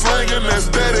pull up slangin', that's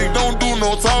static. Don't do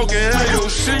no talking, have your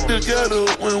shit together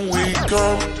when we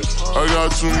come. I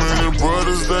got too many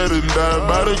brothers that done died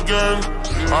by the gun.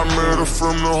 I murder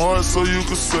from the heart so you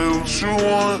can say what you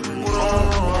want.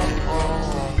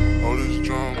 Oh, this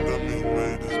drum that me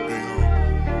made this beat on.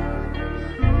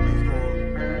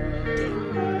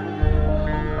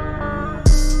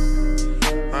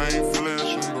 I ain't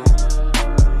flashing though.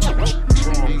 I'm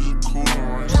just coolin'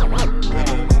 right now.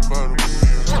 Ain't nobody with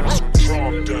me.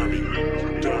 Drum dummy,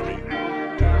 dummy.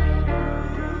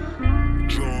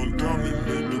 Drum dummy,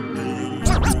 baby,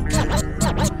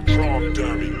 drum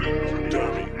dummy,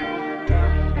 dummy.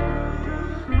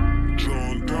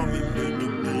 Drum dummy, baby,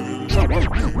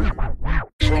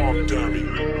 drum dummy,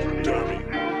 dummy.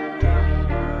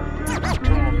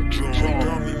 Drum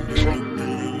dummy, baby.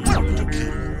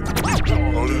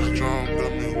 Oh, this drum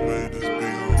dummy made this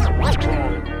beat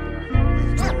on.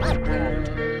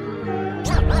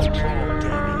 Drum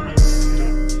dummy.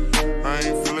 I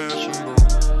ain't flashing though.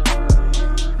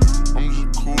 I'm just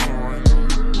coolin' right now.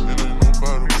 And ain't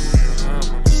nobody with me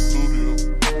in the studio.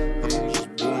 And I'm just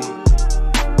bored.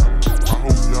 I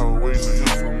hope y'all waiting to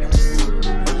hear from me.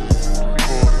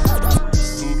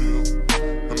 Studio.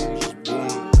 And I'm just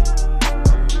bored.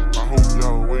 I hope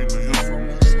y'all waiting to hear from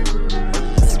me.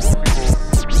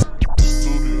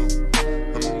 Studio.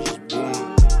 And I'm just bored.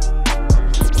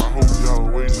 I hope y'all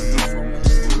waiting to hear from me.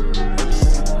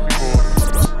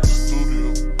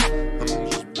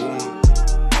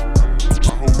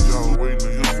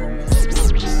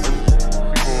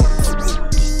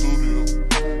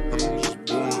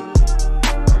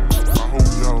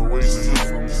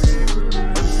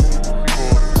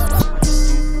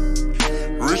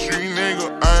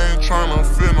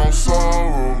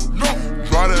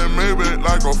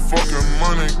 Like a fucking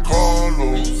Monte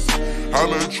Carlos. I've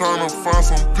been trying to find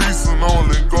some peace and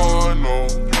only God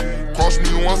knows. Cross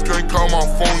me once, can't call my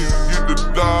phone, you get the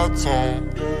dial tone.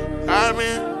 I've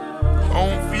been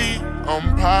on fleek,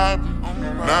 I'm poppin'.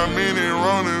 Not many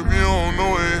run if you don't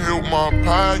know it, help my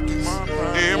pockets.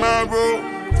 And my bro,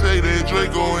 take that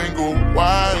Draco and go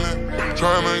wildin'.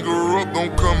 Tryna grow up,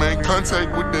 don't come in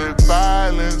contact with that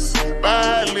violence.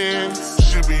 Violence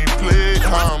should be played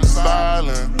how I'm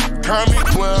stylin'.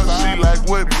 Comic well, she like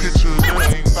what picture,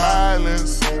 that ain't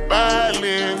violence.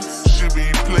 Violence should be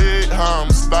played how I'm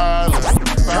stylin'.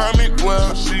 Comic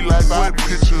well, she like what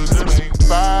picture, that ain't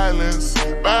violence.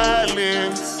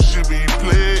 Violence should be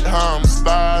played how I'm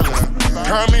stylin'.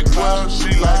 Comic well, she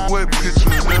like what picture,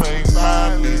 that ain't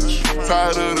my bitch.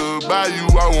 Tired of the bayou,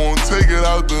 I won't take it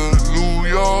out to New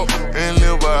York and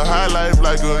live a high life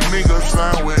like a nigga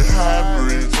signed with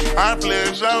hybrids. I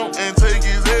flash out and take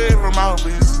his head from out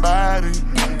his body.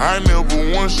 I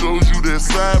never once showed you that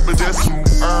side, but that's who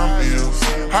I'm is.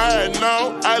 I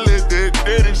know I let that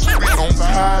daddy speak on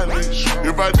college.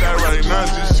 If I die right now,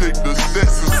 just check the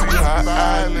stats and see how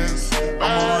islands. I'm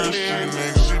a real shit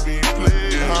nigga. She be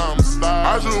playing how I'm stylin'.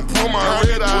 I just pull my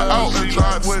red eye out and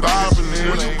try to stop it.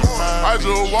 I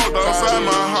just walked outside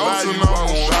my house and I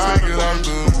won't take it out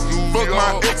the fuck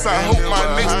my ex, I hope my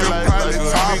next can probably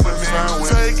top it.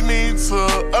 Take me to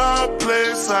a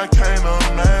place I can't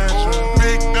imagine.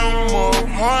 Victim of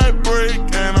heartbreak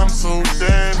and I'm so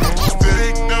damaged.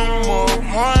 Victim of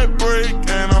heartbreak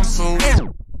and I'm so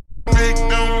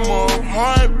victim of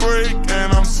heartbreak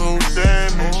and I'm so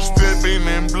damaged. Stepping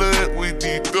in blood with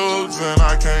these thugs and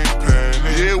I can't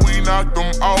panic. Yeah, we knocked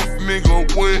them off,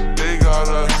 nigga, what they got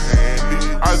a handy.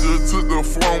 I just took the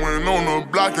phone and on the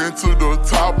block and to the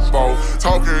top off.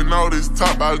 Talking all this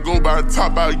top, I go by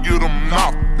top, I get them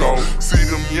knocked off. See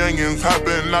them youngins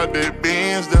hopping out that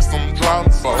Benz, that's some drop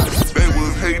off. They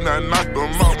was hating, I knocked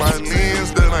them out my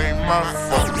lens, that ain't my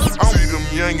fault. See them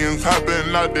youngins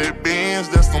hopping out that Benz,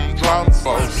 that's some drop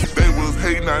off. They was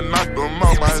hating, I knocked them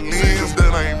out my lens,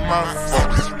 that ain't my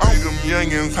fault. See them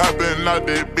youngins hopping out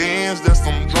that Benz, that's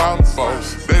some drop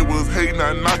off. They was hating,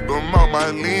 I knocked them out my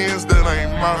lens, that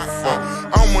ain't my fault.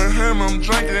 I'm with him, I'm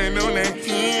drinking on that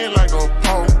can like a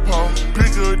paw.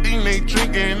 Pick a D, they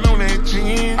drinking on that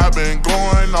gin. I been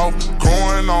going off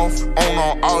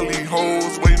on all these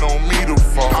hoes, waiting on me to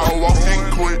fall. I walk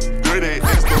and quit, dirty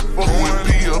ass the fuck with P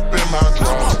up in my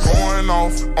drawers. Going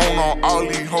off on all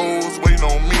these hoes, waiting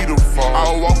on me to fall.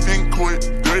 I walk and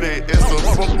quit, dirty ass the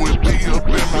fuck with P up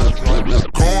in my drawers.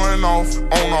 Going off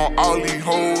on all these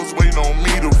hoes, waiting on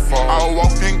me to fall. I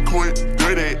walk and quit,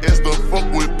 dirty ass the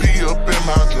fuck with P up in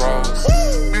my drawers.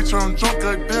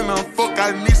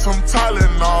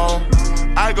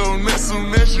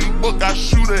 I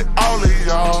shoot at all of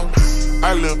y'all.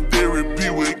 I left therapy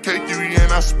with KQ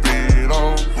and I spit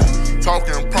off.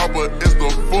 Talking proper is the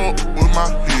fuck with my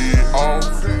head off.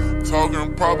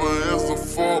 Talking proper is the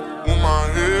fuck with my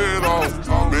head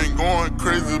off. Been going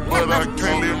crazy, but I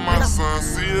can't let my son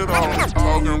see it all.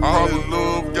 Talking proper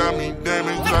love got me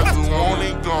damaged, I just want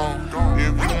it gone.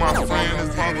 If you my friend,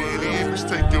 is hit it in, just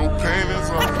take your panties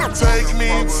off. Take me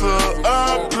to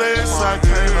a place I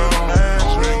can't imagine.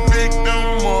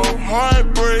 Victim of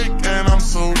heartbreak and I'm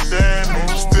so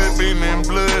damaged. Stepping in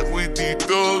blood with these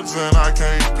thugs and I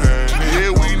can't panic.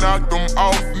 Yeah, we knocked them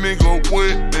off, nigga,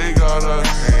 what they got us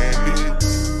handy.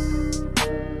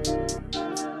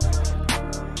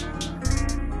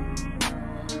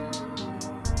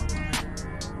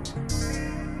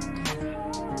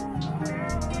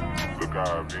 Look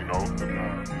out, Vino.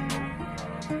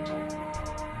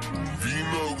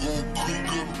 Vino gon' cook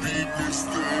up beat this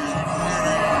thing.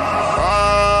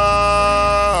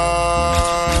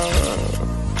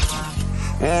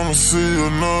 Wanna see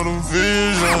another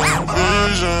vision.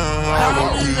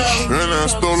 And that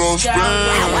stolo spinning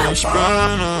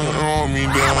on me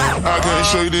down. I can't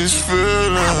shake this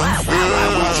feeling.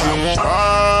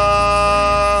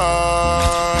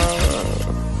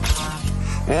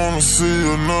 Wanna see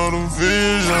another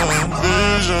vision.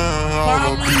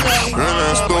 And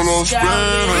that stolo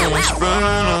spinning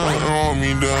on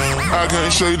me down. I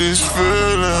can't shake this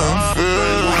feeling.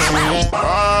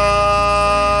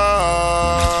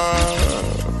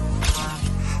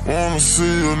 Wanna see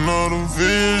another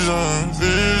vision,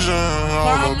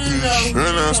 all the bitch.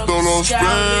 And that stolo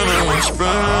spinning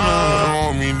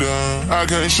on me down. I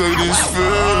can't shake this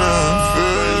feeling.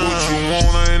 What you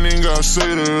want, I ain't even gotta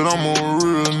say that I'm a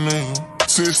real nigga.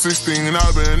 Since 16,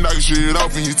 I've been knocking shit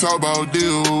off and you talk about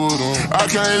deal with them. I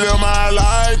can't live my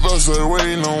life, but say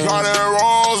waiting on. Call that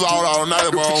rolls all night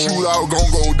about shootout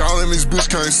gon' go down and this bitch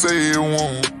can't say it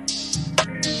won't.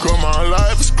 Cause my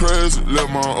life is crazy, let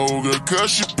my old girl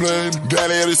cause she play me.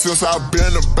 Daddy ever since I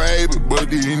been a baby, but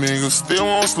these niggas still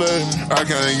won't slay me. I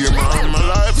can't get my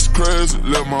life is crazy,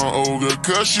 let my old girl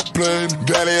cause she play me.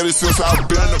 Daddy ever since I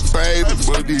been a baby,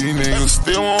 but these niggas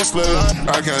still won't slay me.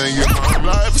 I can't get my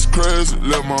life is crazy,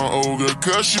 let my old girl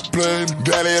cause she play me.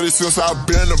 Daddy ever since I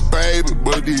been a baby,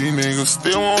 but these niggas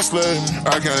still won't slay me.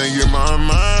 I can't get my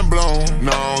mind blown,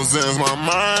 no sense my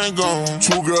mind gone.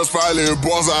 2 girls, 5 little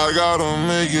boys, I gotta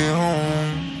make it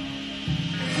home.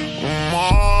 I'm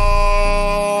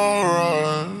alright.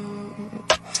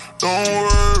 Don't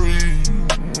worry,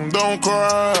 don't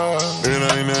cry. It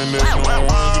ain't nothing that no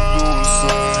one can do to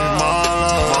save my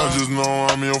life. I just know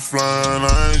I'm your flying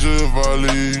angel if I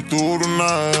leave through the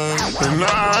night. And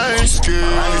I ain't scared. I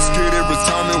ain't scared every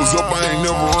time it was up, I ain't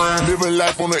never ran. Living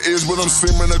life on the edge, but I'm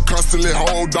seeming to constantly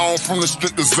hold on from the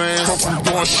strict exams. Come from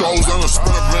doing shows on a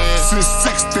sprinter van. Since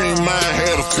 16, mine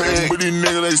had a tag. But these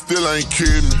niggas, they still ain't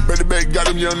kidding me. Back to back, got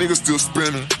them young niggas still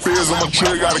spinning. Feds on my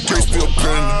trigger, got a case still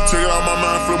pending. Take it out my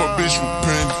mind, flip my bitch with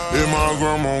pen. In my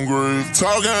grandma's grave.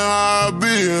 Talking how I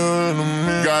be in a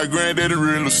minute. Got granddaddy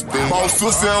real estate. Boss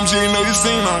sister, MG, know you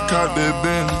seen I caught that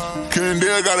bend.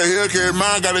 Kendall got a Hellcat,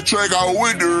 mine got a track out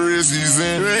with the wrist he's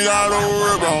in. You ain't gotta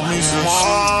worry about me some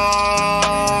shit.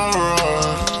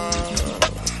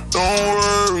 Don't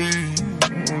worry,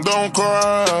 don't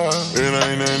cry. It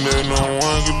ain't nothing that no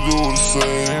one can do to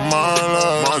save my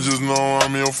life. I just know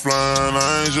I'm your flying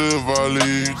angel if I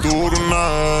leave through the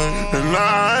night. And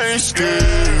I ain't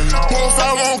scared. Post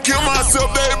I won't kill myself,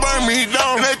 they burn me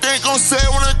down. And they think I'm sad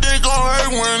when they think I'm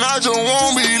hurt, when I just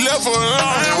won't be left alone.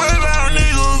 I ain't worried about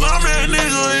niggas, I'm that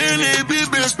nigga in it, bitch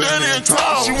been standing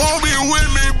tall. She won't be with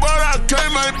me, but I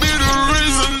can't make be the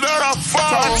reason that I fall.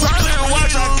 I try to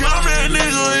watch, I come that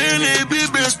nigga in it, bitch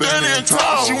been standing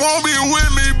tall. She won't be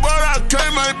with me, but I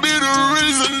can't make be the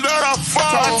reason that I fall.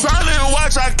 I try to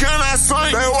watch, I cannot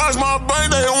sing. They watch my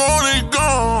bank, they want it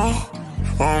gone.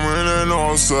 I'm in the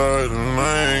north side and I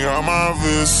ain't got my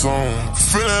vest on.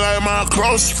 Feeling like my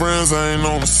close friends ain't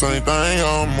on the same thing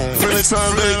I'm on. Many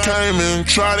times they came and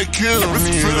tried to kill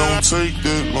me, it don't take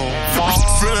that long.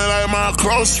 Feeling like my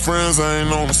close friends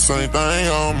ain't on the same thing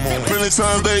I'm on. Many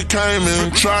times they came and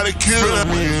tried to kill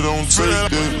me, it don't take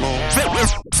that long.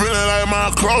 Feeling like my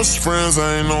close friends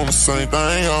ain't on the same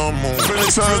thing I'm on. Many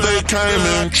times they came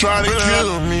and tried to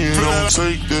kill me, it don't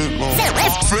take that long.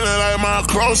 Feeling like my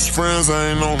close friends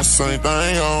ain't on the same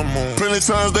thing I'm on. Plenty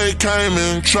times they came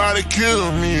and tried to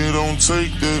kill me, it don't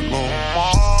take that long.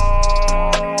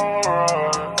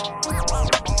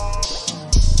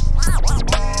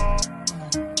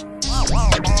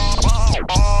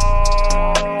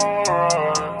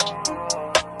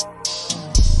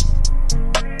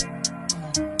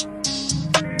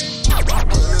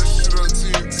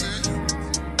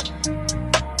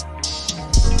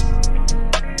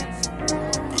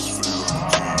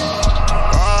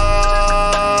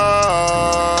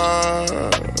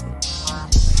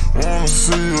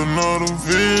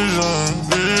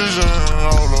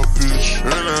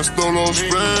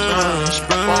 gon'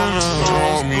 spin,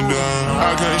 hold me down.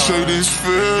 I can't shake this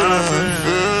feeling,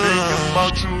 thinking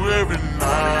about you every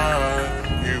night.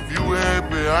 If you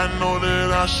happy, I know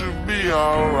that I should be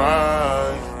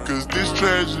alright. Cause this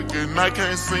tragic and I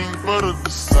can't seem but to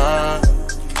decide.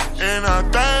 And I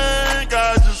think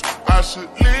I should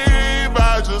leave.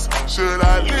 Should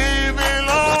I leave it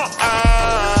on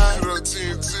ice?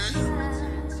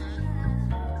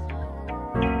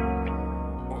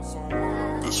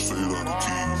 This feel on the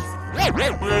keys. Every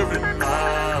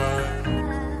night.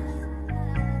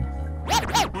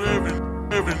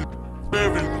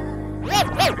 Every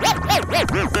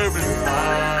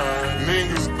night.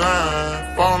 Niggas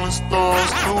dying, falling stars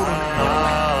through the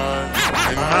night.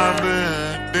 And I've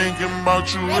been thinking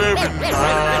about you every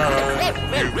night.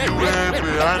 If you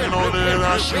happy, I know that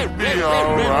I should be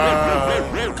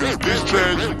alright. Cause this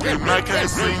tragic and I can't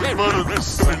sing for the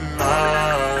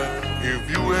tonight. If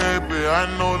you happy, I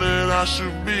know that I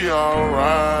should be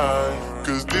alright.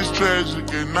 Cause this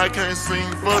tragic and I can't sing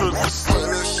for the Play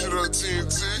that shit on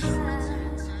TNT.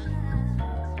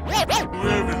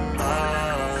 every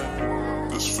night.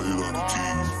 This feel on the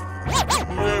keys.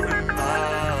 Every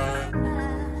night.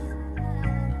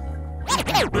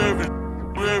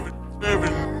 Every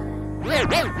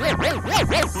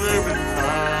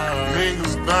night.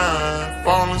 Niggas dying,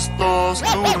 falling stars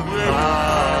through the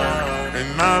night.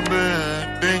 And I've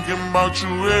been thinking about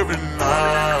you every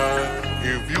night.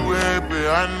 If you happy,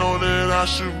 I know that I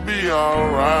should be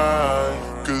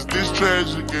alright. Cause this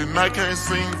tragic and I can't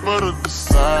seem but to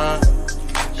decide.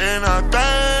 And I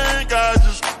think I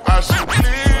should leave.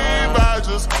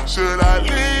 Should I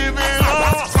leave it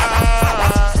on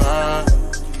ice?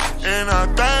 And I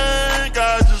think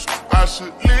I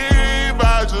should leave.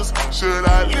 Should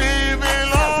I leave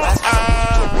it on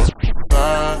ice?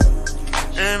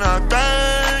 And I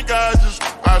think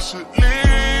I should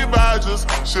leave.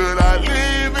 Should I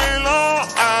leave it on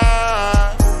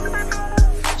ice?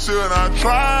 Should I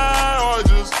try or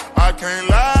I can't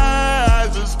lie,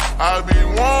 I be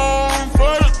one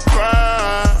for the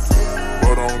cry.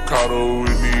 But I'm caught up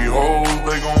with these hoes,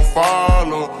 they gon'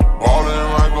 follow. Ballin'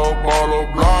 like a baller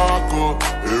blocker.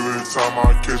 Every time I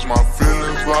catch my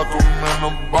feelings, lock 'em in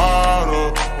a bottle.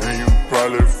 And you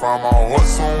probably find my heart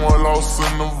somewhere lost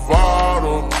in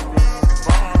Nevada.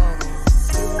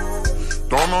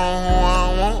 Don't know who I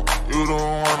want, you the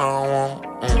one I want.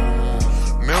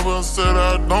 Never said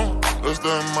I don't, that's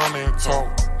that money talk.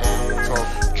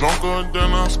 Drunker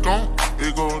than a skunk,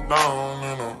 it go down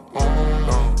in a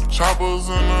boom. Choppers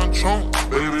in the trunk,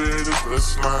 baby, this that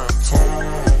slime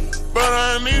tune. But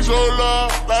I need your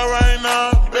love, like right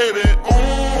now, baby,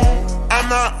 I'm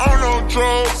not on no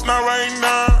drugs, not right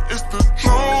now, it's the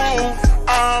truth.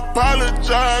 I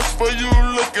apologize for you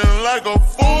looking like a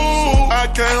fool. I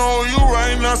can't hold you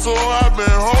right now, so I've been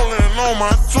holding on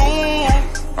my tool.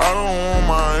 I don't want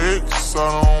my ex, I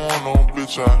don't want no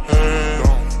bitch I had.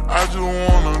 I just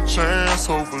want a chance,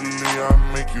 hopefully I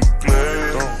make you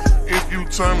glad. If you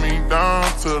turn me down,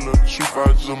 tell the truth, I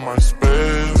just might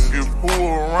spaz. If who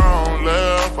around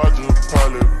laugh, I just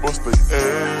probably bust they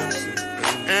ass.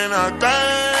 And I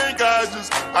think I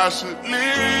should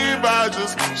leave.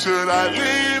 Should I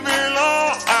leave it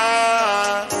on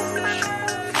ice?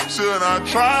 Should I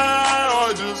try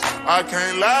or I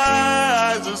can't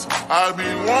lie, I be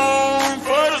one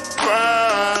for the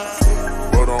cry.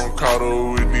 But I'm caught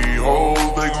up with these hoes,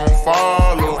 they gon'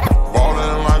 follow.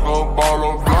 Ballin' like a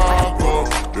baller blocker.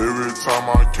 Every time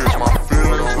I catch my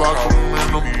feelings, lock 'em in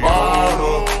the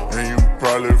bottle. And you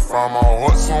probably find my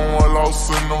heart somewhere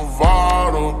lost in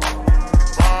Nevada.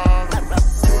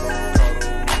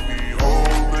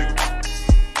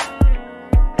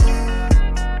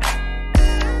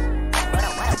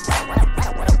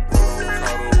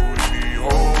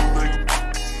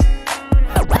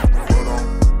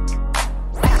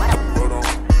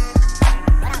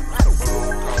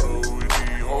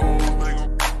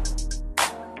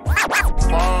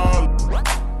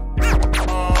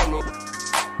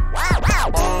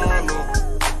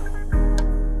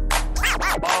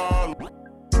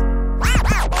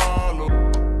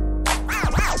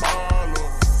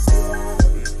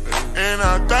 And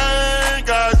I think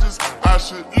I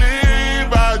should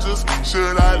leave.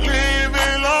 Should I leave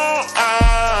it on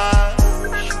ice?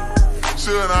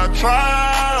 Should I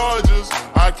try or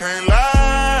I can't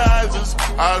lie,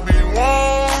 I be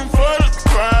one for the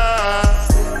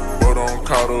cry. But I'm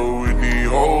caught up with these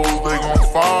hoes, they gon'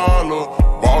 follow.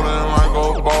 Ballin' like a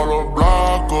baller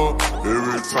blocker.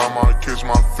 Every time I catch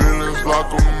my feelings,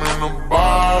 lock 'em in a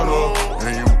bottle.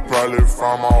 And you probably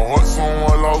find my heart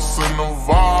somewhere lost in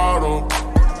Nevada.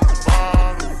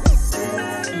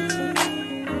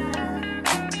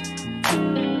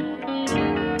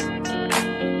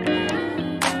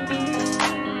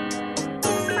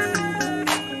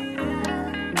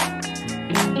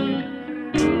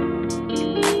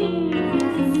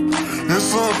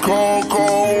 cold,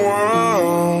 cold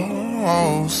world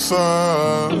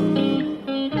outside.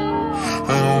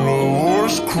 And on the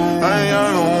horse crew, I ain't got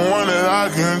no one that I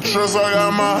can trust. I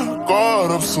got my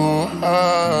guard up so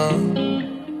high.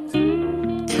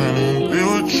 Can't even be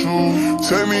with you.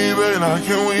 Take me back now,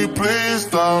 can we please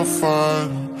stop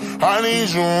fighting? I need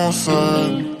you on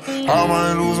side. I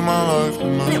might lose my life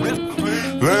tonight.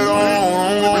 Later on,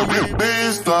 I'm gon' be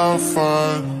please stop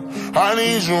fighting. I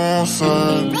need you on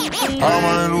side. I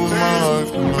might lose my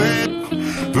life tonight.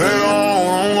 Later on,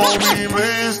 I'm gon' be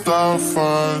please stop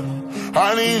fighting.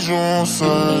 I need you on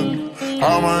side.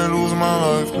 I might lose my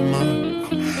life tonight.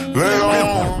 Later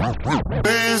on,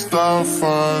 please stop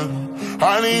fighting. I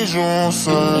need you on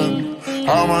side.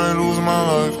 I might lose my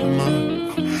life tonight.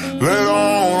 Later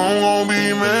on, I'm gon'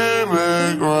 be mad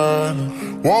back riding.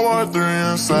 Walk by 3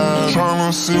 inside,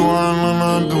 tryna see why I'm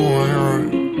not doing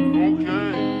right.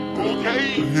 Okay.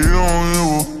 He don't give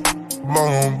a about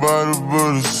nobody but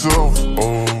himself.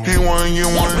 Oh, he wanna get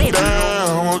one down.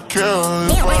 I'ma kill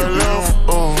if I left.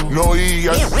 Oh, no, he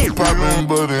got poppin',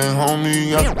 but then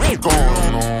homie got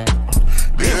going on.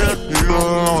 Yeah, he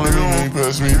alone, he ain't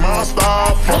pass me my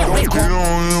style. He don't give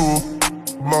a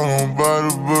about nobody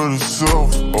but himself.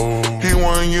 Oh, he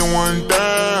wanna get one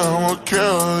down. I'ma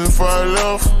kill if I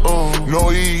left. Oh, no,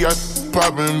 he got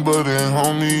poppin', but then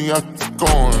homie got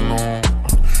going on.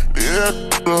 Yeah,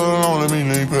 alone, let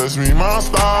me pass me my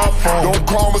styrofoam. Don't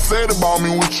conversate about me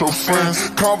with your friends.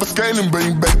 Confiscate and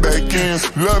bring back ends.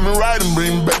 Love me right and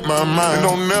bring back my mind.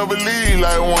 Don't never leave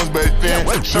like once back then.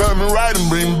 Love me right and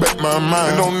bring back my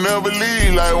mind. Don't never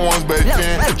leave like once back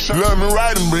then. Love me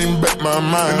right and bring back my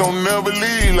mind. Don't never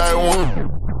leave like once.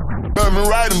 Love me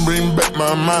right and bring back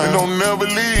my mind. Don't never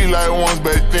leave like once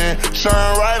back then.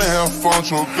 Shine right and have fun with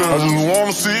your girl. I just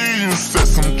wanna see you set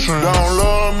some trends. Don't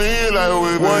love me like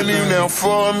we wasn't even there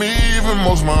for me, even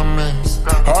most my niggas.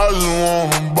 I just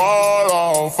wanna ball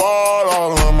off, fall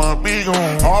off, let my beat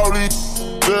on. All these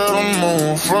that I'm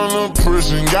on from the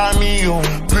prison got me on.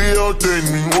 Pill take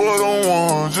me, what I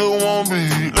want, just wanna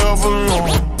be left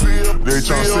alone. They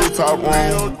tryna say top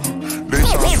wrong. They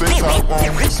tryna say top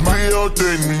wrong. Smile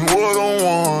take me, what I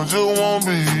want, just wanna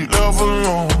be left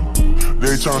alone.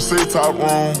 They tryna say top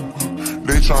wrong.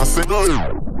 They tryna say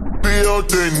Bill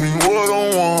take me, what I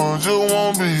want, just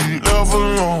wanna be left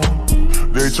alone.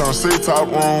 They tryna say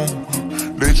top wrong.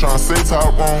 They tryna say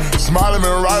top wrong. Smiling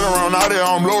and right around out there,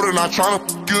 I'm loaded, not tryna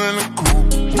fuck you in the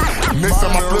coupe. Next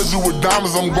time I flush you with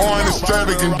diamonds, I'm going to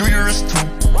traffic and do your wrist too.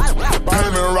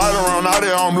 Payment right around out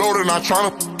there, I'm loaded, not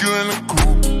tryna fuck you in the coupe.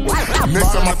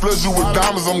 Next time I flush you with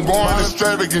diamonds, I'm going to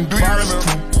traffic and do your wrist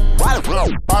too.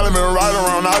 Payment right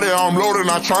around out there, I'm loaded,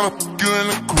 not tryna fuck you in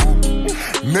the coupe.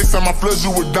 Next time I flush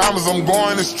you with diamonds, I'm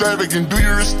going to traffic and do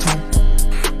your wrist too.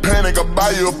 Panic, I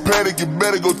buy you a paddock, you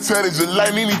better go tell it just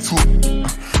like Nene too.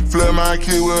 Flood my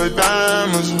kid with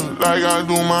diamonds, like I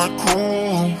do my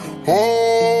crew.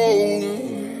 Oh,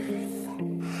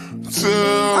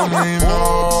 tell me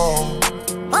now.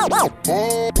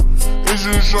 Oh, is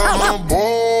you tryna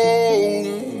bowl?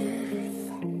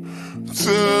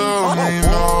 Tell me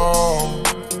now.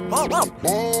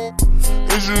 Oh,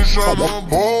 is you tryna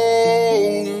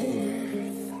bowl?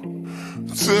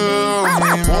 Tell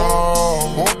me now.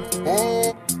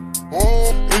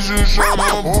 Is you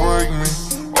tryna break me?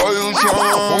 Or you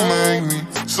tryna make me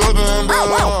something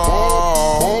better?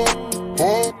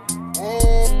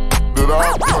 That I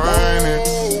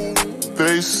painted,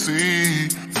 they see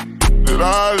that I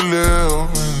live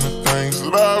in the things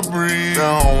that I breathe. They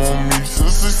don't want me to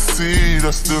succeed, I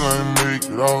still ain't make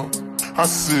it all. I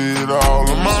see it all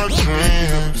in my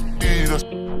dreams.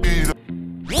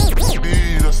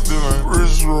 I still ain't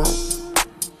rich rock.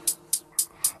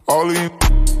 All these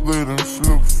lit in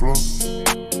flip-flop.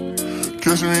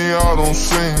 Catch me out on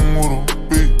scene with a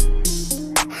beat.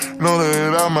 Know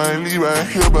that I might leave out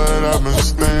here, but I've been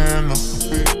staying up.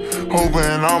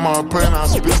 Hoping all my pain I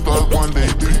spit start one day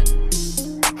deep.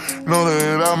 Know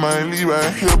that I might leave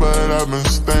out here, but I've been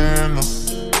staying up.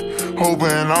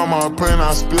 Hoping all my pain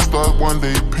I spit start one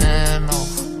day paying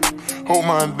off. Hope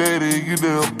my daddy get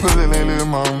the pillow and let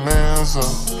my mans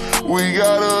up. We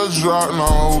got a drop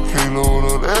now, okay, load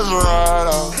up, let's ride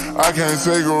out. I can't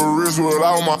take a risk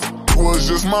without my was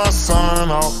just my sign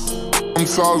out. I'm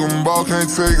talking about can't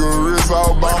take a risk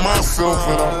all by myself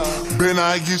at all. Better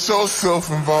not get yourself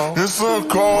involved. It's a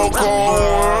cold, cold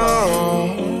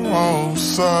world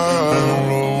outside. And on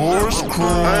the horse crew, I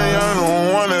ain't got no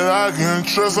one that I can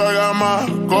trust. I got my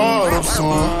guard up so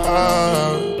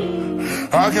high.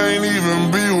 I can't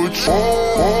even be with you.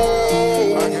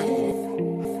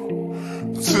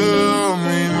 Tell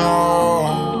me now.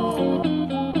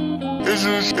 Is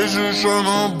you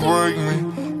tryna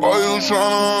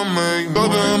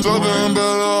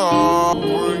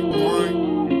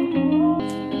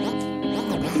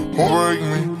break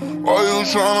me? Are you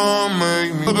tryna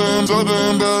make me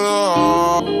something better?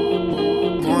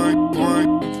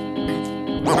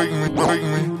 Break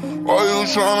me. Are you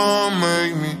tryna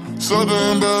make me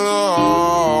something better?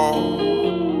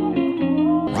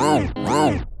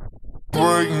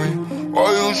 Break me.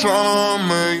 Are you tryna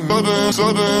make me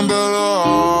something better?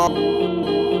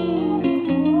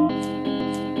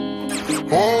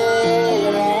 Oh,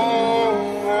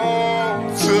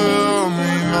 tell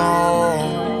me now.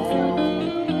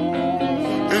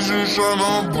 Is you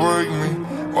tryna break me?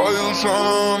 Are you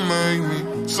tryna make me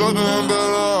something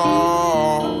better?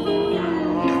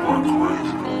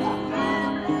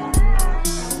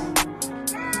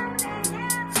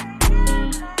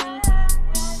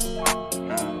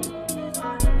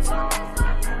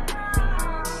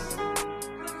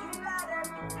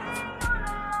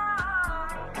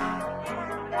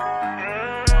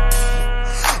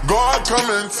 God, come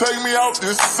and take me out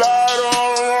this side of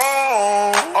the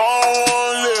road. I don't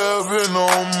wanna live here no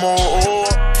more.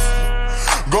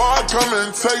 God, come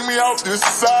and take me out this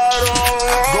side of the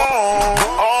road.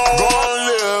 I don't wanna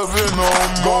live here no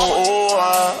more.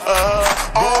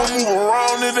 I don't move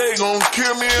around and they gon'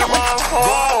 kill me in my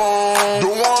home.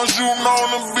 The ones you known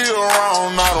to be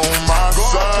around, not on my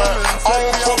side. I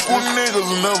don't fuck with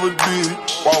niggas, never did.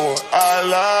 Why would I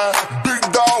lie? Big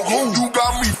dog, who you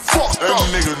got me fucked up?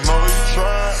 That nigga know he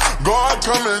tried. God,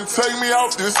 come and take me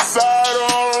out this side of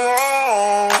the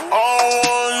road. I don't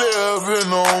wanna live here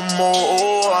no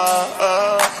more. I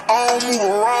don't move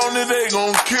around and they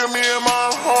gon' kill me in my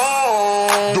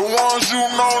home. The ones you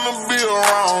known to be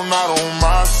around, not on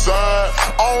my side.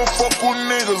 I don't fuck with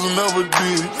niggas, never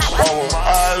did. Why would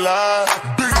I lie?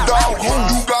 Big dog, who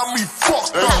you got me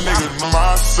fucked up? That nigga on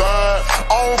my side.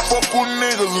 I don't fuck with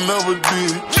niggas, never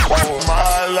did. Why would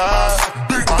I lie?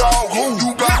 Big dog, who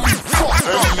you got me fucked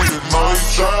up? That nigga know he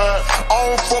tried. I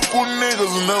don't fuck with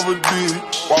niggas, never did.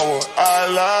 Why would I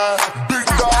lie? Big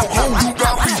dog, who you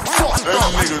got me fucked up?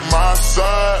 That nigga my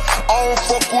side. I don't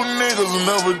fuck with niggas,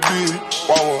 never did.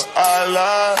 Why would I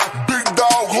lie? Big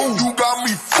dog, who you got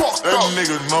me fucked up? That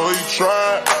nigga know he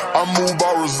tried. I move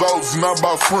by results, not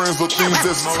by friends or things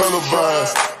that's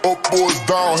televised. Up boys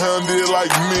down, handed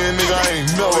like me, nigga, I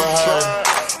ain't never had.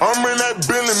 I'm in that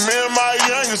Billy, me and my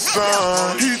youngest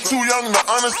son. He too young to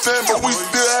understand, but we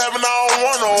still having our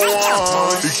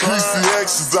one-on-one.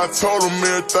 Ecclesiastes, I told him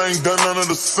everything done under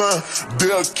the sun.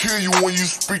 They'll kill you when you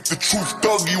speak the truth,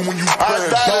 thug you when you pray. I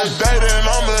died today, and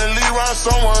I'ma leave right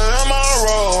somewhere in my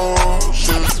road.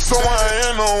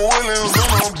 Somewhere in the Williams, in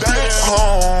no day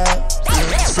home.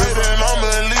 Say that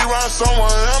I'ma leave right somewhere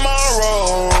in my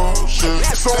road.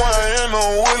 Somewhere in the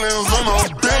Williams, in no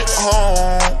big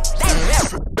home.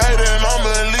 Then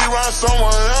I'ma leave right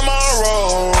somewhere in my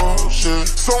road.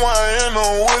 Somewhere in the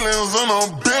Williams in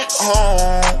a big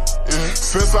home.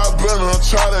 Since I've been a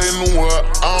child, they know what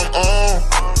I'm on.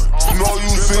 Know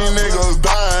you see niggas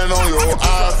dying on your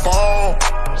iPhone.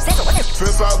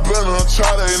 Since I've been a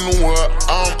child, they know what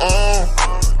I'm on.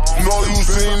 Know you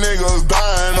see niggas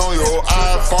dying on your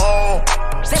iPhone.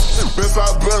 Since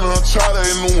I've been a child,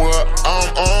 they know what I'm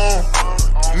on.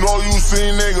 Know you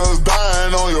see niggas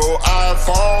dying on your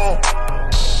iPhone.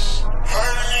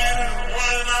 Hurting you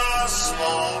when I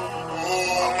smoke.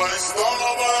 I might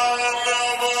stall, but I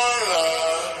never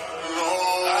lie. No,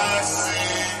 I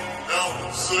see,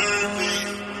 don't serve me.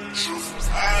 Truth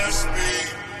I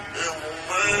speak, it won't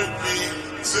hurt me.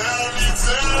 Tell me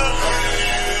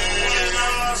when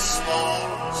I smoke.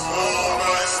 I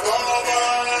might stall, but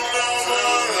I never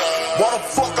lie. Why the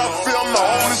fuck I feel I'm the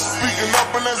only speaking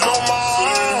up and that's on my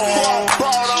own?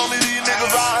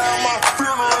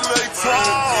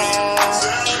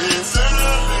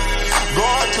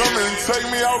 Take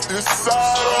me out this side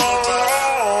of the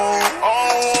road. I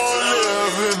don't wanna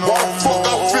live here no more.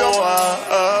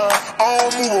 I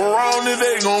don't move around and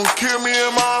they gon' kill me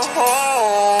in my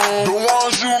home. The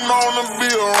ones you known to be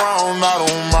around, not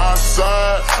on my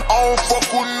side. I don't fuck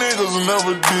with niggas,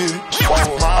 never did. Why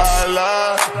would I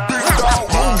lie? Big dog,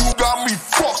 who you got me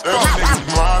fucked up? That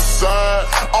nigga my side.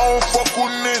 I don't fuck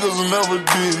with niggas, never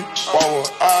did. Why would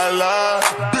I lie?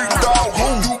 Big dog, who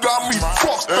you got me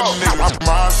fucked up? That nigga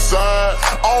my side.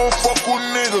 I don't fuck with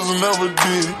niggas, never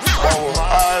did. Why would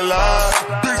I lie?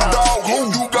 Big dog, who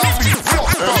you got me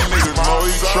fucked up? That nigga know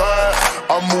he tried.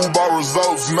 I move by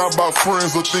results, not by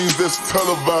friends or things that's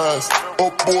televised.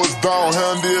 Up boys down,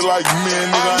 handed like me,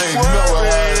 nigga, I ain't never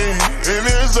had it. And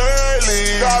it's early,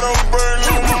 got a burn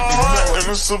on my heart, and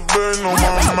it's a burn on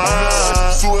my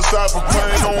mind. Suicide for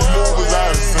pain on movies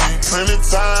I've seen. plenty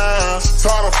times.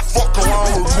 Tired of fuck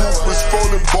around with ruthless,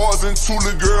 folding bars into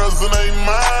the girls and they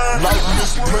mine. Like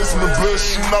misplacement, blood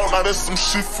shooting out, now that's some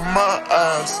shit for my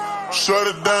eyes. Shut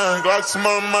it down, Glock to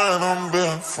my mind, I'm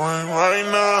being frank right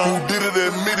now. Who did it,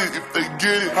 admit it, if they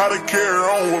get it, how to carry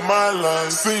on with my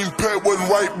life. Seen Pat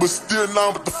wasn't right, but still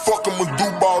now what the fuck I'ma do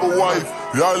about a wife.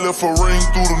 Y'all left a ring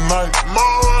through the night. My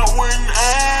heart wouldn't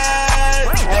act.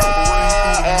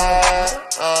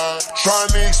 Trying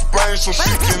to explain so she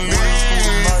can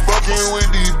leave. Fucking with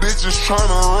these bitches trying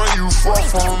to run you far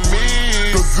from me.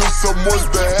 Cause if something was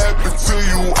to happen to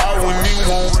you, I wouldn't even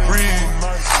want to breathe.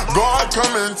 God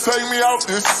come and take me out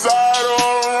this side of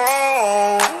the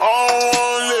road. I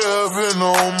don't live it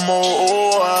no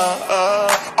more.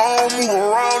 I don't move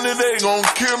around and they gon'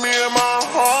 kill me in my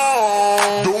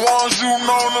home. The ones you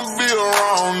know to be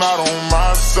around, not on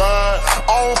my side.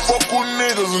 I don't fuck with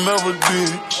niggas, never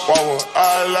did. Why would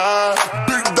I lie?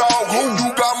 Big dog, who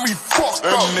you got me fucked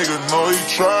up? That nigga know he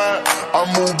tried. I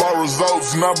move by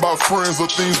results, not by friends or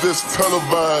things that's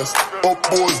televised. Up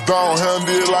boys down,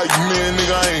 handle it like me,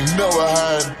 nigga, I ain't never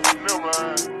had.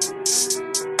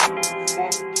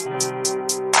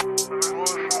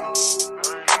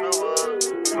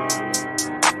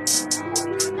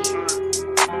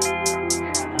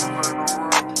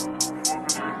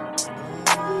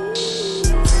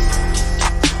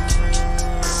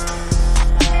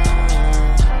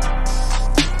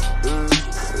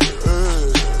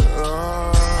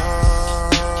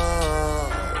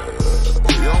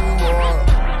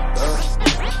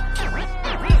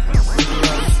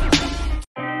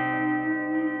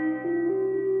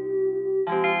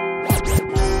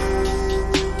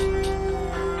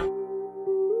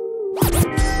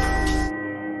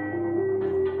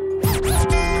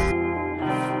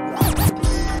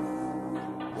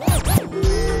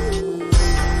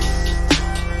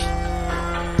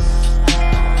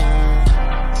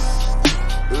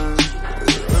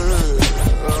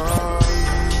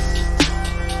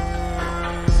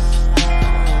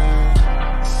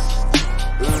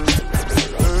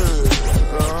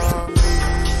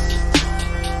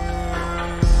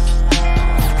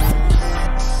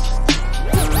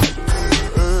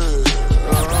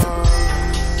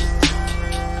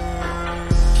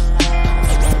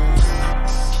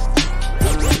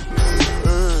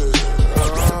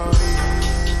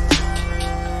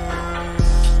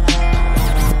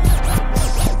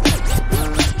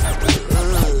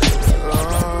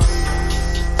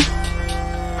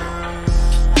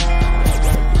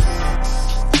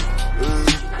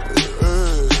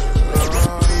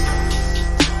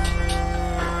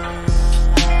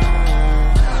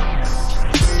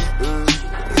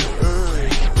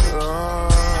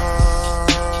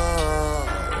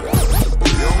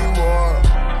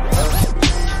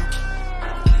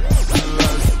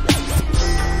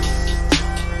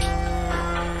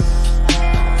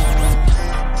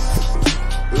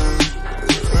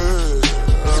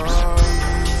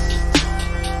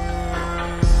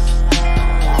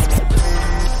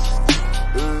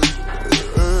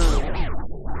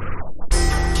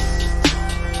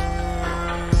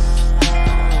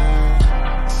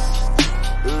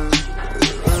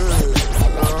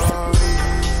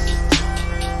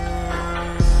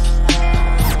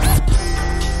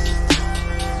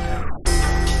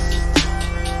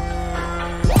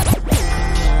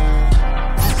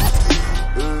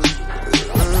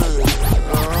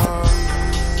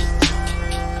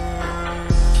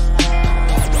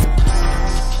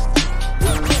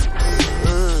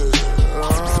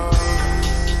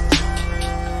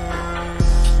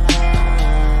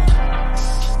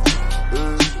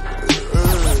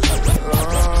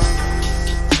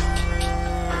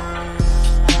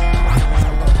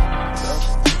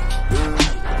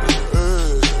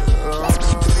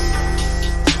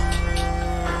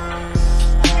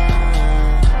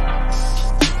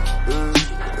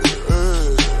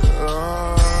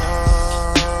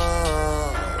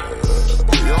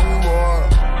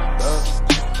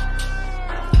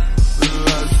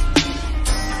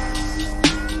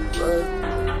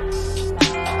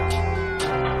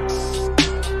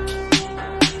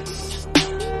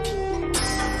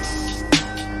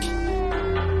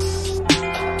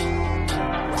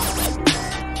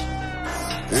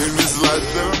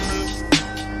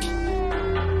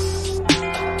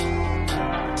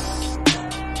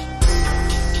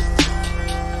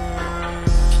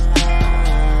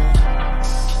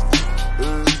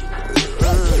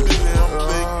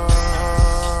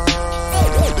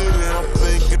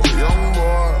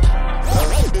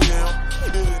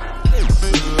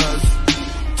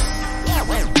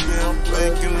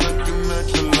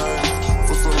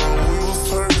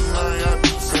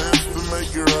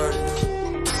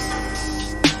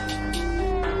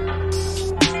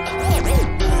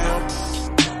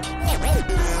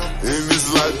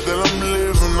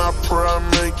 I pray I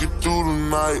make it through the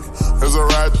night. As I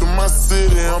ride through my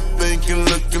city, I'm thinking,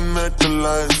 looking at the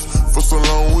lights. For so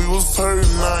long we was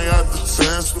hurting, I got the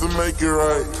chance to make it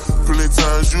right. Plenty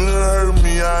times you done hurt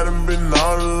me, I done been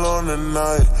all alone at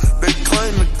night. They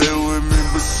claim that they with me,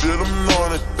 but shit, I'm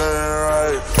knowing that they ain't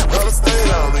right. Gotta stay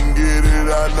down and get it,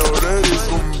 I know that it's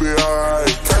gonna be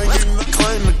alright. Can't get no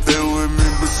claim that they with me,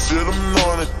 but shit, I'm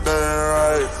knowing that they ain't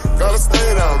right. Gotta stay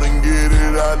down and get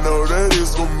it, I know that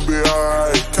it's gonna be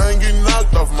alright. Can't get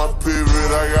knocked off my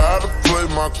pivot, I gotta play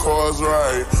my cards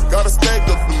right. Gotta stack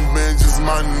up them benches,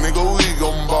 my nigga, we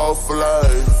gon' ball for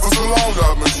life. For so long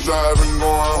I've been striving,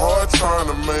 going hard, trying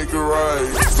to make it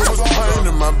right. So much pain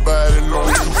in my body, no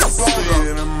you can see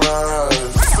it in my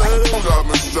eyes. Say that I've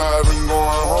been striving,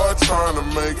 going hard, trying to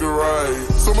make it right.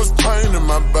 So much pain in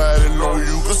my body, no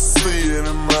you can see it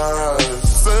in my eyes.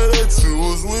 Say that you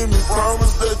was with me,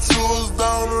 promise that you was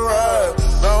down the ride.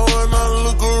 Now when I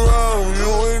look around, you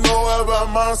ain't nowhere by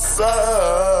my side.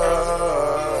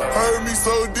 Hurt me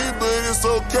so deep, but it's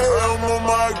okay, I'm on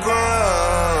my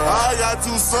grind. I got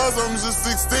 2 sons, I'm just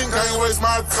 16, can't waste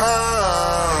my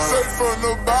time. Straight from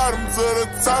the bottom to the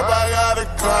top, I gotta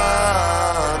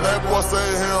climb. That boy say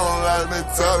he don't like me,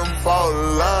 tell him fall the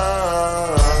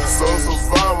line. So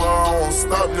survivor, I won't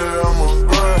stop, yeah, I'ma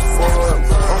grind for it.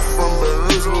 I'm from Baton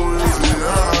Rouge,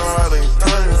 Louisiana, I done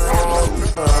came for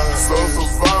it. So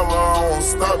survivor, I won't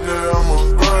stop, yeah, I'ma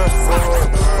grind for it.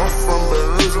 I'm from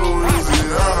Baton Rouge,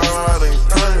 Louisiana, I done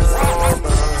came for it.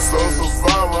 So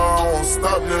survivor, I won't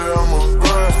stop, yeah, I'ma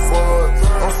grind for it.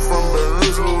 I'm from Baton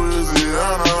Rouge,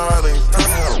 Louisiana, I done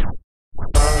came for it.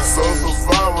 So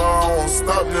survivor, I won't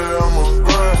stop, yeah, I'ma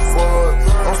grind for it.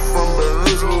 I'm from Baton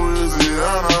Rouge,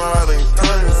 Louisiana, I done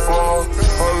came for it.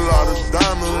 A lot of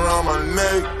diamonds around my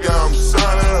neck, yeah, I'm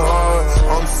shining hard.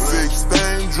 I'm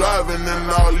 16, driving in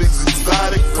all these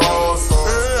exotic cars.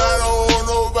 And I don't want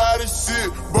nobody shit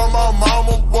but my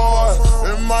mama, boy.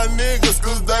 And my niggas,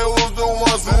 cause they was the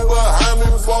ones who behind me,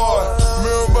 boy.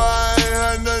 Remember, I ain't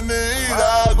had nothing to eat,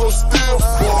 I go steal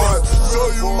for it. Show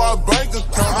you my bank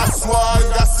account, I swear I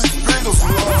got 6 figures,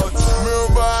 Lord.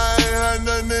 Remember, I ain't had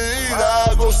nothing to eat,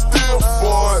 I go steal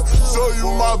for it. Show you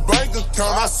my bank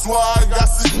account, I swear I got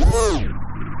 6 figures.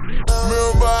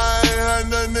 Remember, I ain't had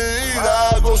nothing to eat,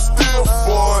 I go steal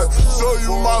for it. Show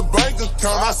you my bank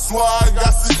account, I swear I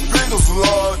got 6 figures,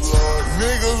 Lord.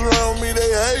 Niggas around me,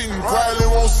 they hating, probably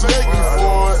won't shake me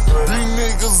for it. These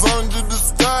niggas under the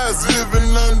skies,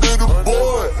 living under the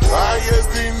board. I guess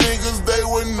these niggas, they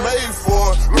wasn't made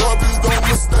for it. Lord, please don't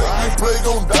mistake me, play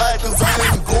gon' die, cause I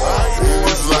ain't going for it.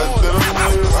 It's like that I'm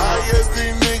living. I guess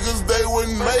these niggas, they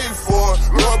wasn't made for it.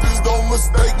 Lord, please don't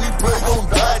mistake me, play gon'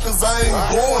 die, cause I ain't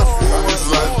going for it. It's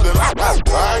like that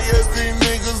I guess these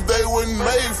niggas, they wasn't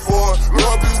made for it.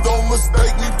 Lord, please don't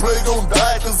mistake me, play gon'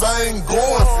 die, cause I ain't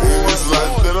going for it. It's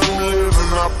like that I'm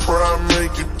living, I pray I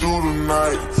make it through the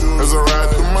night. As I ride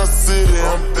through my city,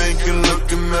 I'm thinking,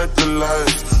 looking at the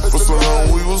lights. For so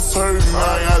long we was hurting,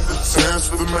 I got the chance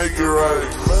to make it right.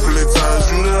 Plenty times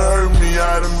you done hurt me,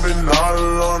 I done been all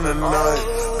alone at night.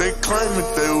 They claim that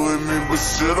they with me, but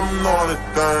shit, I'm knowing that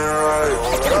they ain't right.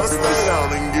 Gotta stay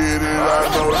down and get it, I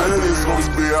know that it's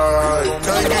gonna be alright.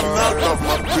 Can't get knocked off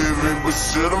my pivot, but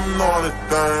shit, I'm knowing that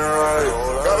they ain't right.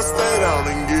 Gotta stay down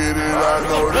and get it, I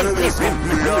know that it's gonna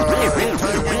be alright.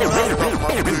 Can't get knocked off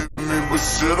my pivot, but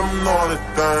shit, I'm knowing that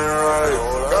they ain't right.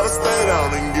 Gotta stay down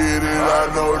and get it, I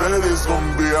know that it's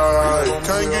gonna be alright.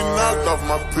 Can't get knocked off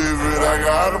my pivot, I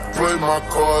gotta play my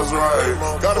cards right.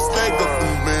 Gotta stack up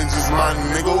them benches, my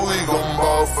nigga, we gon'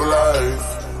 ball for life.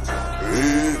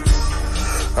 Yeah.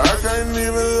 I can't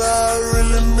even lie, I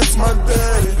really miss my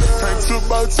daddy. Can't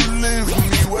trip out you leaving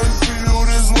me, waiting for you,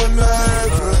 this wouldn't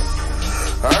happen.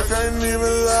 I can't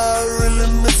even lie, I really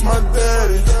miss my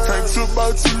daddy. Can't trip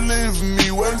out you leaving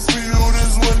me, waiting for you,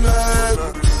 this wouldn't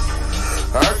happen.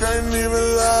 I can't even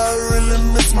lie, I really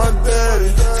miss my daddy.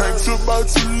 Can't trip out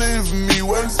you leaving me,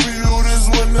 waiting for you, this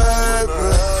wouldn't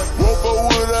happen. Woke up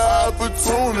with an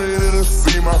opportunity to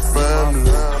feed my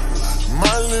family.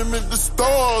 My limit the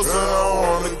stars and I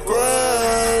wanna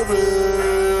grab it.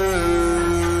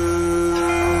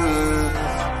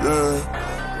 Yeah,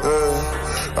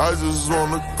 yeah. I just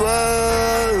wanna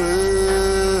grab it.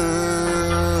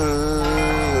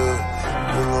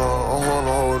 You know, I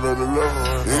wanna hold it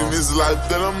love. In this life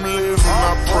that I'm living,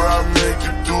 I pray I make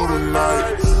it through the night.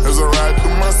 As I ride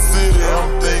through my city,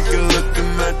 I'm thinking,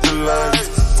 looking at the lights.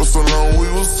 For so long we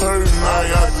was hurting, I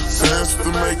got the chance to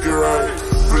make it right.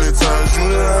 Plenty times you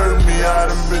done hurt me, I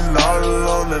done been all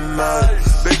alone at night.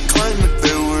 They claim that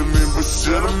they with me, but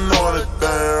shit, I'm knowing that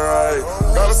they ain't right.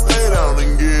 Gotta stay down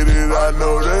and get it, I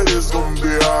know that it's gonna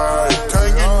be alright.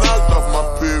 Can't get knocked off my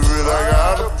pivot.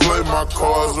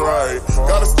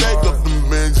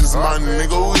 is my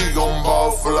nigga, we gon'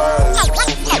 ball for life.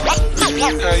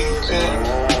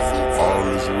 All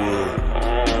is well.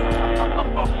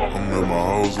 I'm in my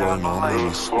house right now, I'm in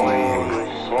the store.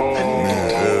 Me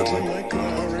and Evan.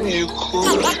 You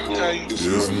cool?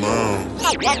 Yes, ma'am.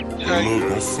 Look,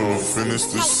 I'm finna finish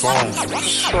this song.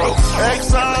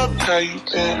 X-Time, How you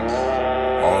been?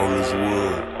 All is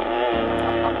well.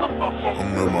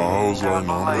 I'm in my house right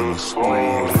now, I'm in the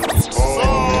store.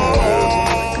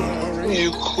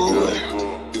 You cool?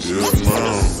 Yes,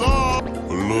 ma'am.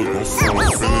 Look, I'm finna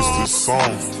finish this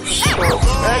song.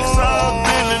 X-Time,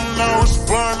 feeling now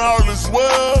respond, all is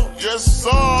well. Yes,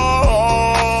 sir.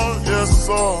 Yes,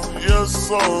 sir. Yes,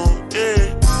 sir. Yeah.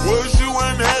 Was you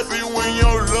unhappy when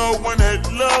your loved one had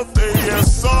love?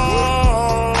 Yes, sir.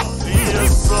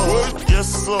 Yes, sir. Yes,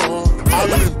 sir.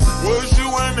 Was you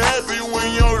unhappy when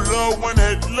your loved one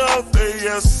had love?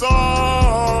 Yes, sir.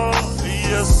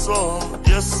 Yes, sir.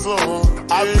 Yes, sir.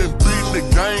 I've been beating the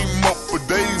game up for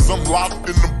days. I'm locked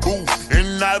in the booth,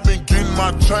 and I've been getting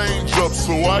my change up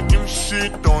so I can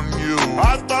shit on you.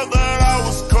 I thought that I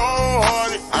was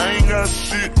cold-hearted. I ain't got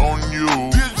shit on you.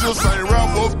 This just ain't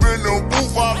rap up in the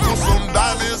booth. I put some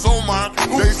diamonds on my.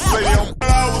 They say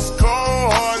I was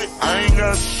cold-hearted. I ain't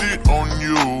got shit on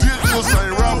you. This just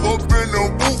ain't rap up in the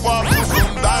booth. I put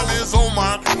some diamonds on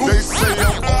my. They say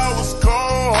I was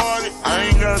cold-hearted. I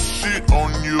ain't got shit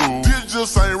on you. This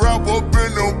just ain't rap up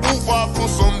in the booth. I put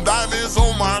some diamonds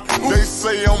on my. They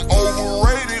say I'm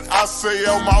overrated. I say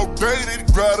I'm outdated.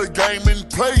 Grab a game and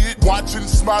play it. Watching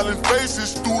smiling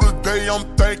faces through the day. I'm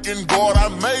thanking God I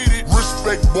made it.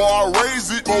 Respect, boy, I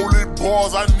raise it. Bullet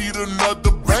bars, I need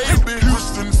another baby.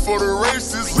 Houston for the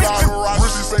races. Lot of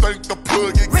rocks, thank the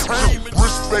plug it came.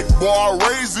 Respect, boy, I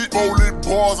raise it. Bullet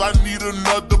bars, I need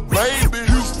another baby.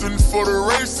 Houston for the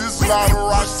races. Lot of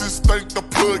rocks, thank the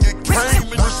plug it came.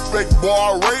 Respect, boy,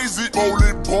 I raise it.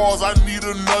 Bullet bars, I need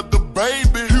another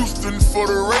baby. Houston for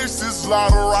the races.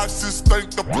 Lot of rocks,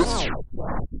 thank the plug.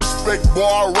 Respect, boy,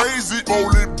 I raise it.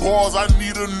 Bullet bars, I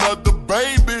need another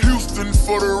baby. Houston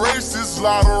for the races.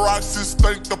 Lot of rocks,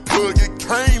 thank the plug it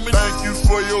came. Thank you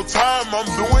for your time, I'm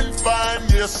doing fine,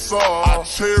 yes sir. I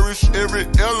cherish every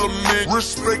element.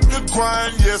 Respect the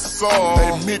grind, yes sir.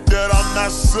 Admit that I'm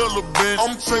not celibate.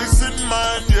 I'm chasing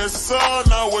mine, yes sir.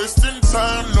 Not wasting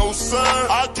time, no sir.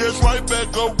 I catch right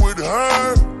back up with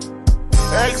her.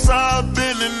 X-I've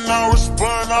been and I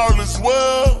respond, all is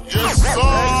well. Yes sir.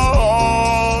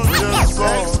 Yes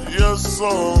sir. Yes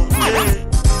sir. Yeah.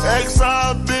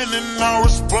 X-I've been and I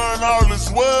respond, all is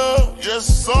well. Yes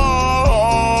sir.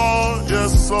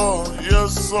 Yes sir.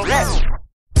 Yes sir.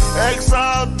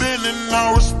 X-I've been and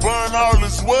I respond, all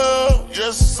is well.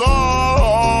 Yes sir.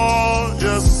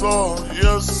 Yes sir.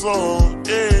 Yes sir.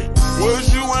 Yeah.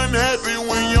 Was you unhappy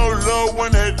when your loved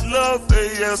one had love?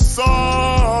 Yes sir.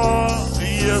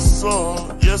 Yes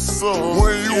sir. Yes sir.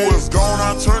 When you was gone,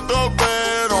 I turned the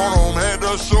bed on them. Had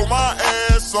to show my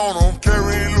ass on them.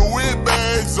 Carry Louis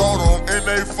bags on them, and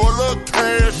they full of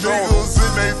cash. Niggas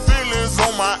and they feelings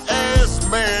on my ass,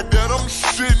 mad that I'm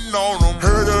shitting on them.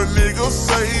 Heard a nigga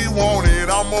say he wanted,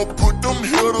 I'ma put them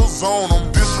hitters on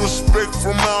them. Disrespect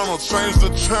from Mount, change the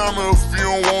channel if you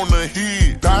don't wanna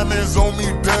hear. Diamonds on me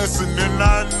dancing, and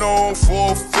I know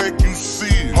for a fact you see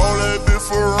it. Hold that bitch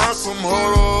for ransom,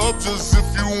 hold her up just if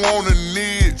you wanna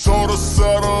need. Told her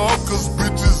set her up, cause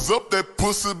bitches up that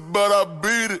pussy, but I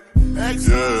beat it.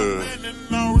 Yeah,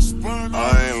 I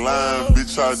ain't lying,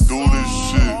 bitch, I do this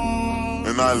shit.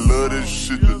 And I love this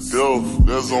shit to death,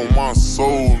 that's on my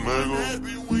soul, nigga.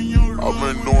 I've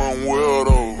been doing well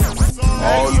though,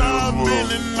 all this well.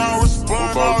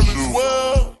 What about you?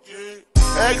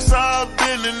 X-I've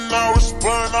been and I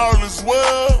respond, all is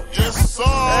well. Yes sir.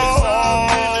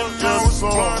 Yes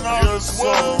sir. Yes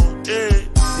sir. Yeah.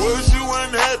 Was you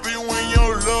unhappy when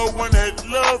your loved one had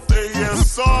love?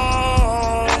 Yes sir.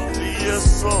 Yes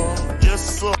sir. Yes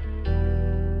sir.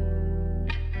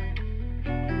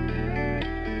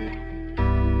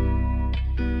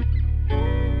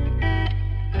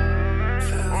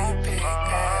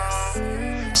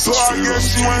 So I guess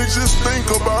you ain't just think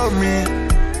about me.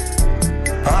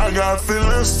 I got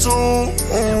feelings too.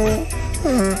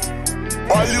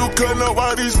 Why you cutting up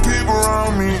all these people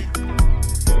around me?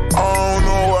 I don't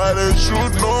know why that you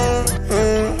know.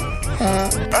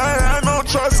 I ain't had no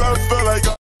choice, I felt like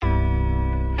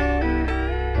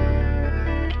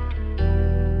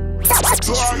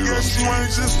so I guess you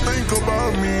ain't just think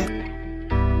about me.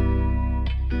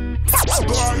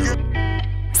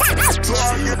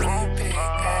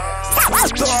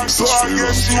 So I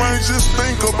guess you ain't just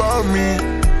think about me.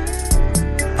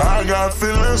 I got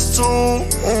feelings too.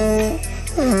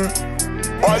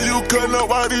 Why Why you cutting up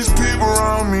all these people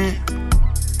around me?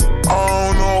 I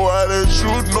don't know why that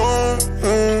you know.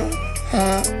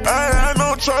 I had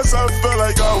no choice, I felt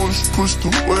like I was pushed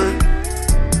away.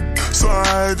 So I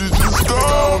had to just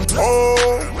go.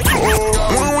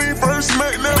 When we first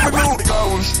met, never knew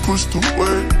I was pushed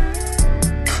away.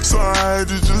 So I had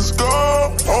to just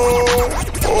go.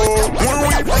 When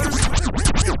we first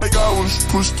like I was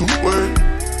pushed away.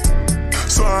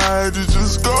 So I had to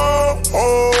just go.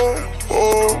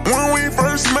 When we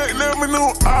first met, never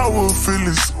knew I would feel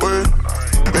this way.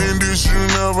 And this you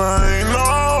never ain't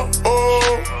know.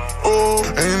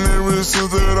 Ain't ever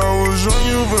since that I was young,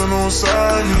 you been on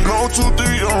side me. No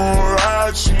 2-3 on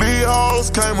ride. These hoes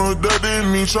came abducted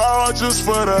me, tried just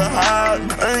for the hide.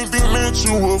 Ain't think that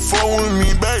you would fuck with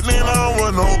me. Back then I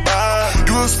was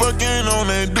nobody. You was fucking on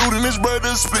that dude and his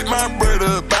brother split my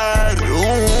brother body.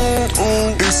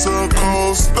 It's a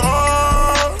cold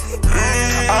start.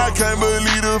 I can't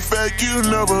believe the fact you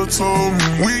never told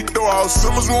me. We throw out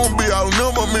summers, won't be out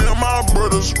number. Me and my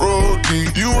brothers roll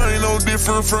deep. You ain't no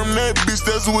different from that bitch,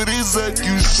 that's what exact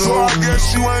you showed. So I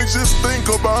guess you ain't just think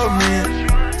about me.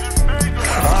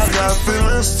 I got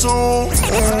feelings too.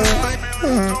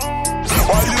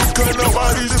 Why you cut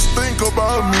nobody just think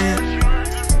about me?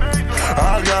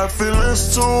 I got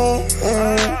feelings too.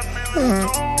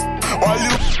 Why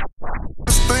you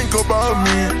just think about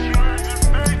me?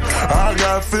 I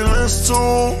got feelings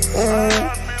too.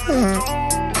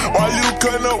 Why you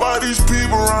cutting up all these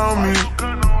people around me?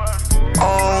 I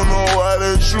don't know why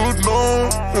that you know.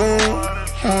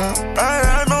 I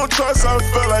had no choice, I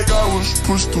felt like I was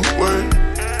pushed away.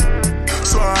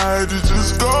 So I had to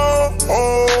just go.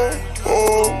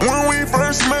 When we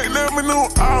first met, never knew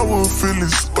I would feel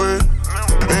this way.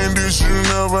 And this you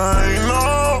never ain't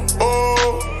know.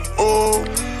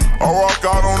 I rock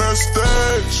out on that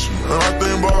stage, and I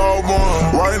think about all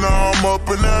one. Right now I'm up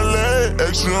in LA,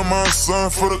 extra in my son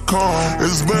for the con.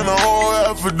 It's been a whole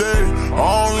half a day,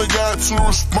 I only got 2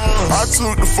 response. I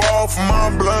took the fall for my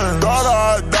blame. Thought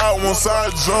I'd die once I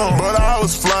jumped, but I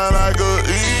was flying like a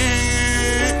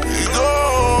eagle.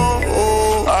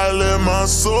 I let my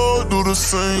soul do the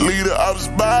same. Lead the ops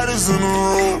bodies in the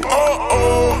room.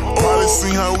 Probably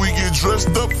seen how we get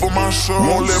dressed up for my show.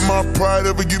 Won't let my pride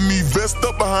ever get me vest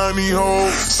up behind these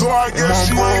hoes. So I guess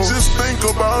you ain't just think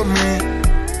about me.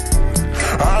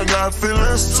 I got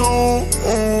feelings too.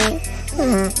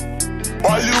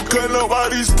 Why you cutting up all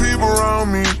these people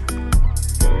around me?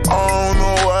 I don't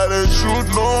know why that you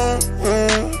know.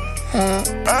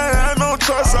 I had no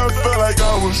choice, I felt like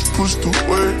I was pushed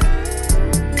away.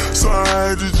 So I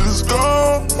had to just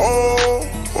go.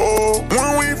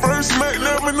 When we first met,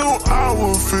 never knew I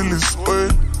would feel this way.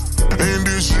 And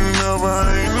this you never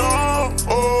ain't know.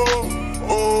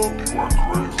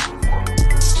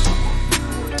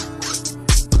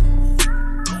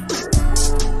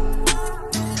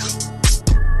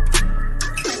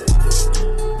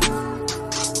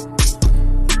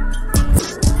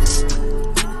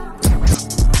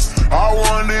 I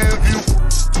wonder if you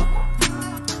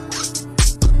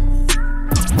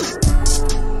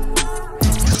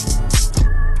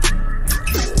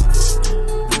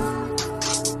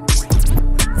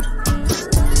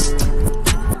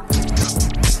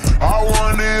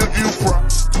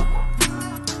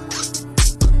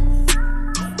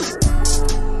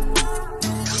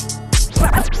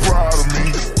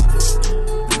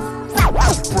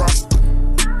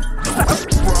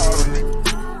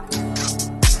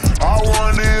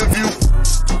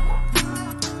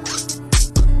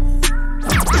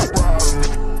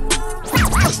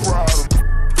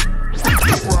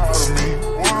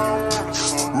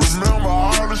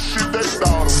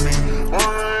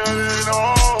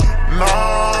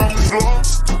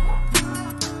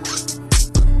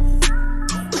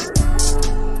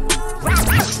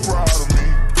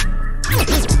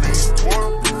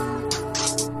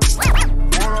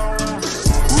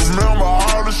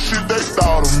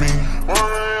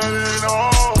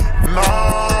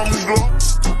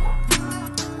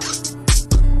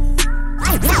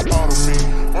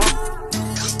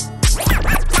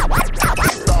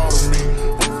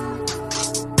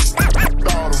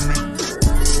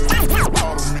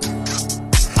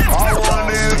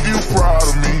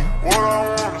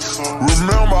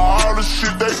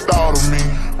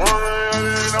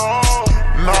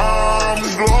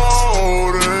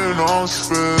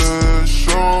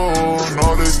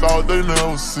they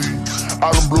never see.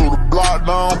 I done blew the block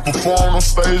down, performed on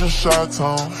stage in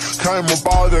Chi-Town. Came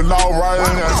about it all right,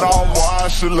 and now boy, I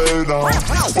should lay down.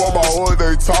 For about what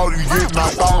they taught you, get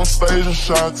knocked out on stage in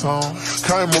Chi-Town.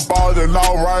 Came about it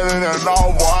all right, and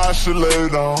now boy, I should lay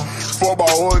down. fuck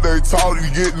about what they talk, you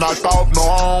get knocked off, no,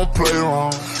 I don't play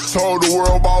wrong. Told the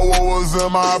world about what was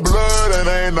in my blood and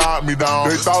they knocked me down.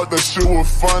 They thought that shit was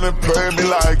funny, played me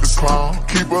like a clown.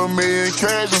 Keep $1 million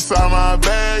cash inside my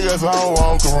bag as I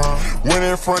walk around. Went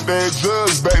in front that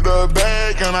judge, back the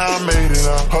bag and I made it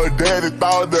out. Her daddy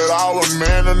thought that I was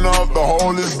man enough to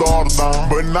hold his daughter down.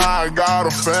 But now I got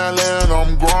a family and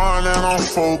I'm growing and I'm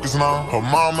focused now. Her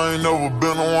mama ain't never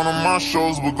been on one of my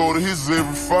shows, but go to his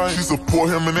every fight. She support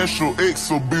him and that's your ex,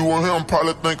 so be with him,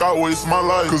 probably think I waste my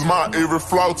life. Cause my every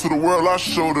flaw to the world, I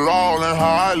showed it all and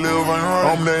how I live ain't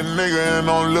right. I'm that nigga and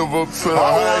don't live up to the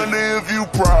hype. I wonder if you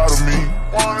proud of me.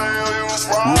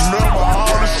 Remember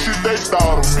all the shit they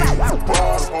thought of me.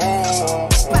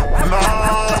 Nah,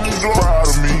 I'm proud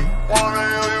of me.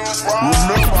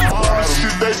 Remember all the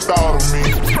shit they thought of me.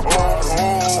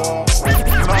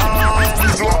 Nah,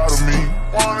 I'm proud of me.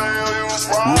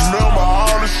 Remember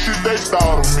all the shit they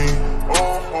thought of me.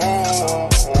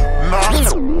 Nah,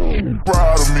 I'm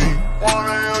proud of me.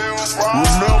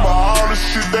 Remember all the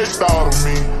shit they thought of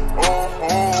me.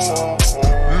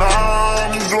 Now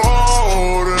I'm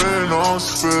gloating, I'm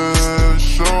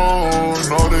special.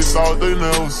 No, they thought they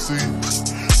never see.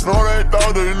 No, they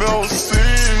thought they never see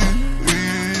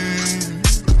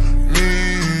me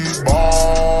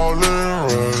ballin'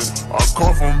 right. I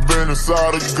come from being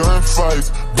inside of gunfights,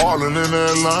 ballin' in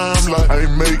that limelight.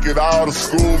 Ain't make it out of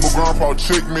school, but grandpa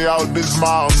checked me out, this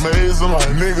my amazing life.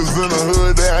 Niggas in the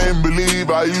hood, they ain't believe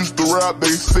I used to rap,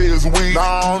 they say it's weak.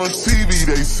 Now on the TV,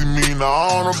 they see me,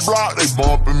 now on the block, they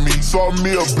bumpin' me. Saw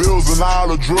me a bills and all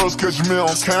the drugs, catch me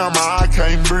on camera, I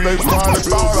can't breathe. They probably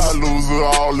thought I'd lose it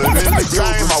all, and in the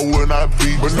game I would not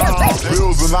be. But now I'm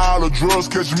bills and all the drugs,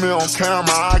 catch me on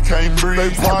camera, I can't breathe.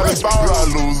 They probably thought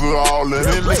I'd lose it all, and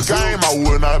in the game I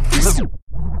would not be.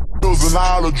 And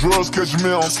all the drugs catch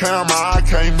me on camera, I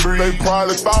can't breathe. They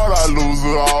probably thought I'd lose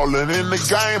it all, and in the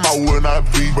game I would not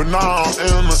be. But now I'm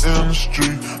in the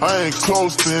industry, I ain't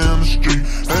close to industry,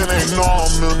 and they know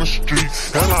I'm in the street,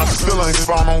 and I still ain't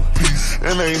found no peace,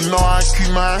 and they know I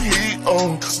keep my heat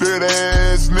on. That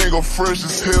ass nigga fresh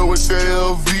as hell with the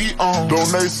LV on.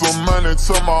 Donate some money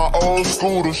to my old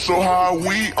school to show how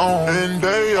we on. And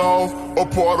they off, a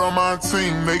part of my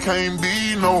team, they can't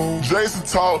be no. Jason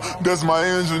talk, that's my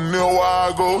engineer, where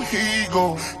I go, he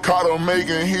go. Caught her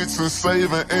making hits and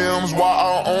saving M's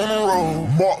while I'm on the road.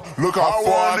 Mark, look how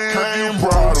far I came,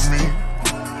 proud of me.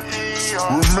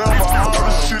 Remember all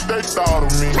the shit they thought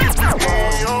of me.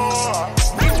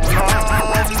 Nah,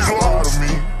 I'm proud of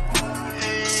me.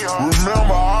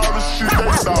 Remember all the shit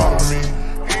they thought of me.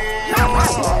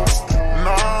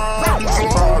 Nah, I'm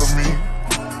proud of me.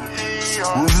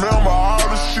 Remember all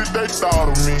the shit they thought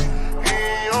of me.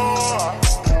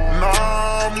 Now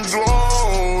I'm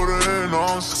gloating,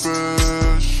 I'm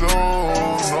special.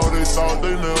 No, they thought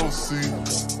they never see.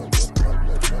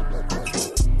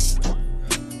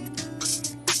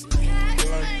 I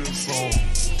like this song.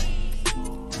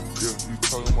 Yeah, you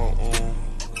talking about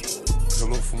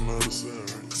hello from the other side,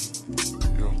 right?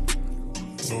 Yeah.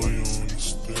 No, you don't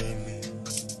understand me.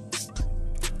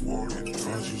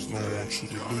 I just don't want you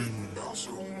to leave me. That's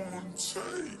what I want to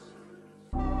say.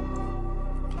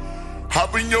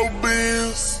 Hop in your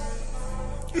Benz,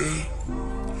 yeah.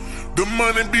 The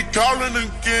money be calling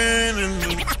again and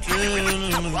again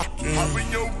and again.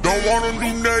 Don't wanna do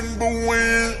nothing but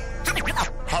win.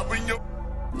 Hop in your.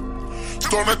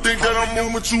 Starting to think that I'm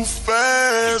moving too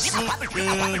fast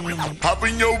again. Hop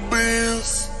in your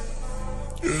Benz,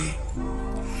 yeah.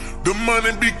 The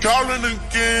money be calling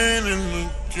again and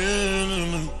again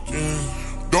and again.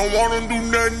 Don't wanna do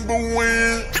nothing but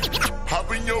win.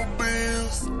 Hop in your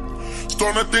Benz.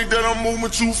 Starting to think that I'm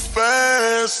moving too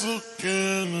fast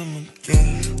again and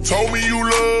again. Told me you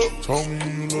love,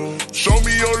 show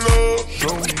me your love,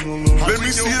 let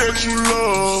me see that you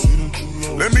love,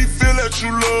 let me feel that you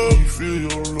love.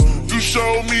 You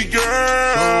show me,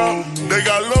 girl, they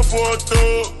got love for a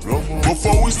thug.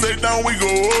 Before we stay down, we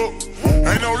go up.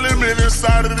 Ain't no limit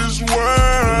inside of this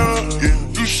world.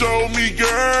 You show me,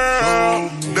 girl,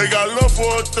 they got love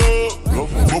for a thug.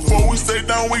 Before we stay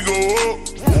down, we go up.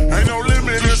 Ain't no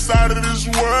limit inside of this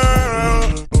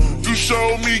world. You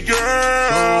show me,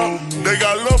 girl, they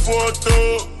got love for a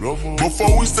thug.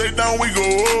 Before we stay down, we go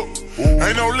up.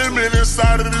 Ain't no limit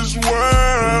inside of this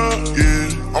world.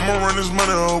 Yeah, I'ma run this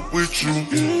money up with you.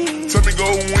 Tell me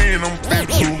go win, I'm fit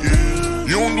to.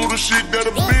 You don't do the shit that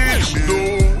a bitch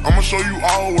do. I'ma show you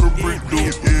all what a brick do.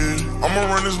 Yeah, I'ma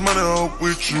run this money up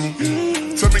with you.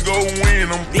 Tell me go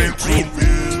win, I'm fit to.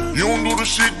 You don't do the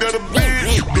shit that a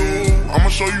bitch do. I'ma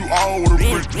show you all what a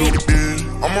brick do.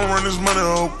 Yeah, I'ma run this money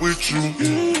up with you.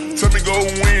 Tell me go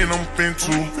win, I'm fin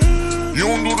to. You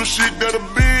don't do the shit that a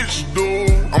bitch do.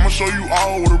 I'ma show you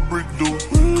all what a brick do.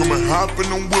 Come and hop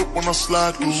in and whip when I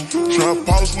slide through. Trap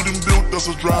house with him built, that's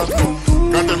a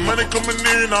drive-through. Got that money coming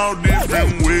in all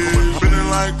different ways. Feeling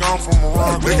like I'm from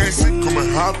Morocco. They can't see. Come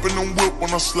and hop in and whip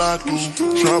when I slide through.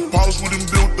 Trap house with him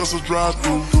built, that's a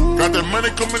drive-through. Got that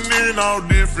money coming in all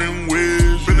different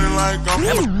ways. Feeling like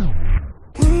I'm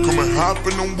come and hop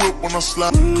in and whip when I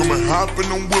slide. Come and hop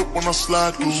in and whip when I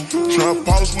slide through. Trap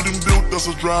house with him built, that's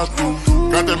a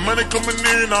drive-through. Got that money coming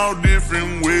in all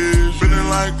different ways. Feeling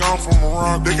like I'm from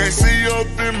Morocco. They can't see up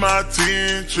in my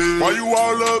tension. Why you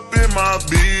all up in my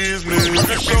business? I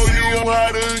can show you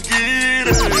how to get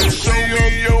it. Show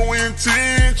me your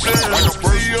intention. I can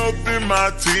see up in my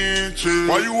tension.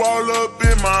 Why you all up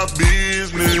in my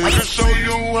business? I can show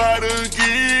you how to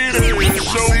get it.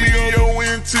 Show me your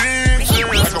intention.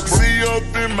 I can see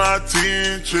up in my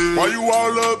tension. Why you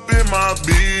all up in my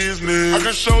business? I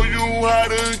can show you how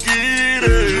to get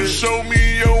it. Just show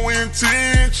me your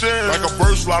intention. Like a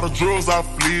first lot of drugs, I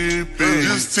flip it.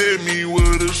 Just tell me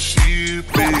where the shit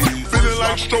is. Feeling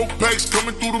like stroke packs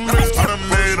coming through the middle. I done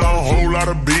made a whole lot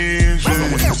of binges.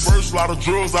 Like the first lot of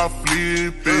drugs, I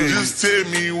flip it. Just tell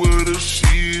me where the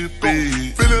shit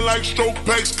is. Feeling like stroke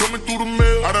packs coming through the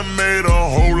middle. I done made a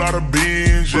whole lot of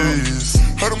binges.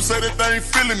 Heard them say that they ain't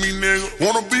feeling me, nigga.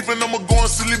 Wanna beef and I'ma go and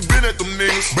silly been at them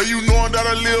niggas. But you knowin' that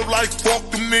I live like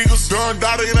fuck them niggas. Done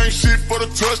daughter, it ain't shit for the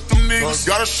touch them niggas.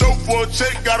 Gotta show for a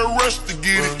check, gotta rush to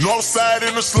get it. Northside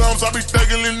in the slums, I be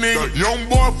thuggin' nigga.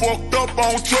 Youngboy fucked up, I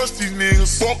don't trust these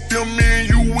niggas. Fuck them, me and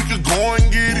you, we could go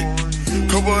and get it.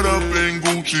 Covered up in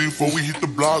Gucci before we hit the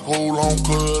block, hold on,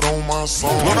 cut on my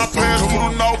song. When I pass through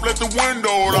the north, let the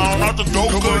window down. Out the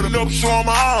door, cutting up, show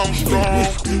my arms strong.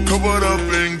 Covered up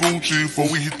in Gucci before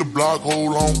we hit the block,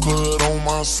 hold on, cut on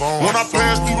my song. When I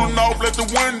pass through the north, let the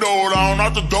window down.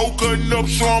 Out the door, cutting up,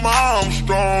 show my arms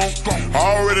strong. I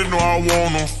already know I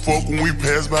wanna fuck when we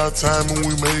pass by time and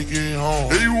we make it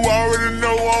home. And you already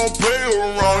know I don't play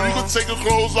around. You can take your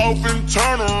clothes off and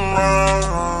turn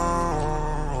around.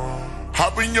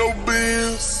 Hop in your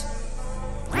Benz.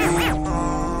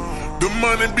 The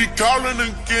money be calling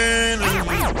again and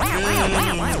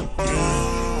again.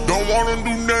 Don't wanna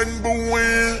do nothing but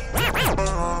win.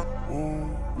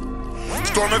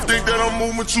 Starting to think that I'm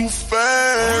moving too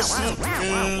fast.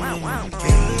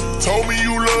 Told me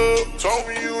you love, told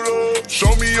me you love.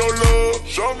 Show me your love,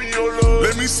 show me your love.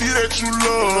 Let me see that you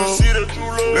love,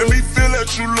 let me feel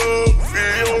that you love.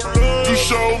 You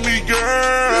show me,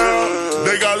 girl.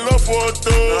 They got love for a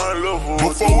thug.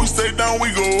 Before we stay down,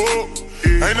 we go up.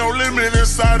 Ain't no limit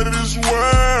inside of this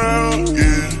world.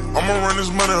 Yeah, I'ma run this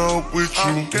money up with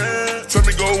you. Tell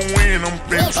me go win, I'm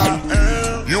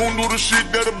finna. You don't do the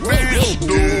shit that a bitch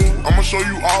do. I'ma show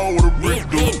you all what a brick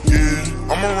do.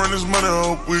 Yeah, I'ma run this money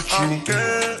up with you.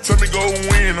 Tell me go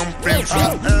win, I'm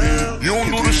finna. You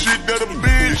don't do the shit that a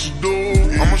bitch do.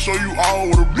 I'ma show you all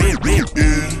what a brick do.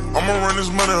 Yeah, I'ma run this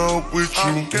money up with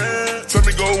you. Tell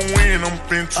me go win, I'm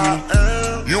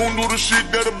finna. You don't do the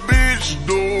shit that a bitch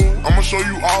do. I'ma show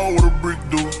you all what a brick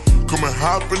do. Come and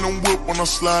hop in and whip when I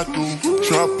slide through.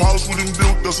 Trap house with him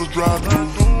built, that's a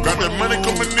drive-through. Got that money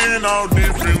coming in all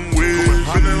different ways.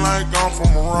 Feeling like I'm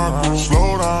from Morocco.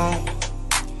 Slow down.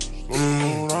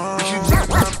 But you take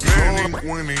my panic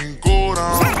when it go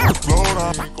down. Slow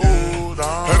down, go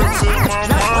down. Had to tell my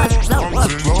mama, I'm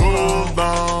 10 toes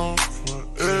down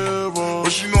forever.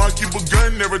 But you know I keep a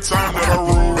gun every time that I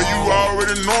roll. And you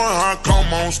already knowin' how I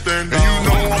come on stand. And you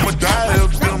know I'ma die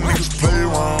if them niggas play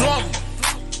around.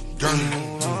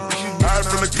 Hide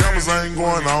from the cameras, I ain't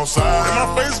going outside. In my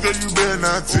face, girl, you better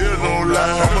not tell no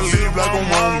lie. I'ma live like I'm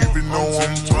wrong if you know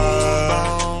I'm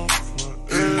right.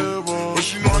 But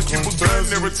you know I keep a gun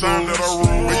every time that I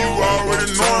roll. And you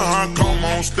already know how I come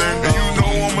on stand. And you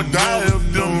know I'ma die if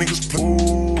them niggas play.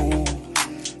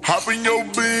 Hop in your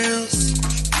Benz.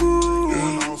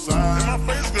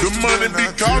 The money be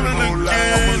calling again.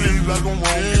 I'ma live like I'm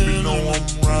wrong if you know I'm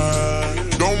right.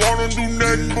 Don't wanna do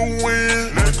nothing but win.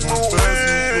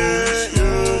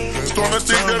 Starting to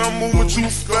think that I'm moving too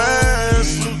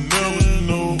fast.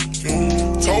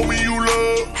 Told me you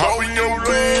love, how in your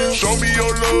Benz. Show me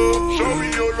your love, show me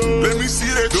your love. Let me see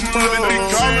that you love. Be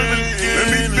calling again. Let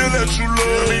me feel that you love.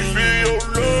 Let me feel your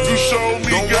love. You show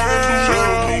me,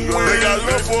 girl. They got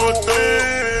love for a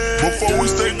thug. Before we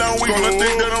stay down, we gonna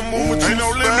think that I'm moving too fast. Ain't no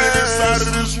limit inside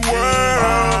of this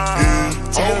world.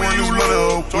 Told me you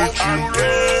love with you.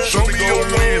 Show me your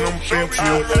win, I'm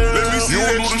finna. Let me see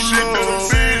that you shit that a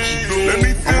bitch do. Let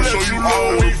me feel that you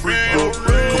all we feel.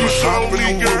 Come and show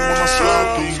me,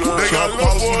 girl. They got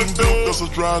love for a dude, that's a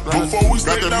drive. Before we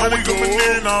stay down, we coming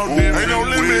in all day. Ain't no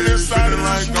limit inside of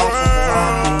this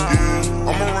world.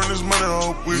 I'ma run this money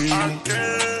up with you.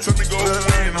 Tell me go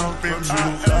away and I'm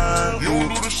into. You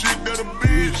don't do the shit that'll be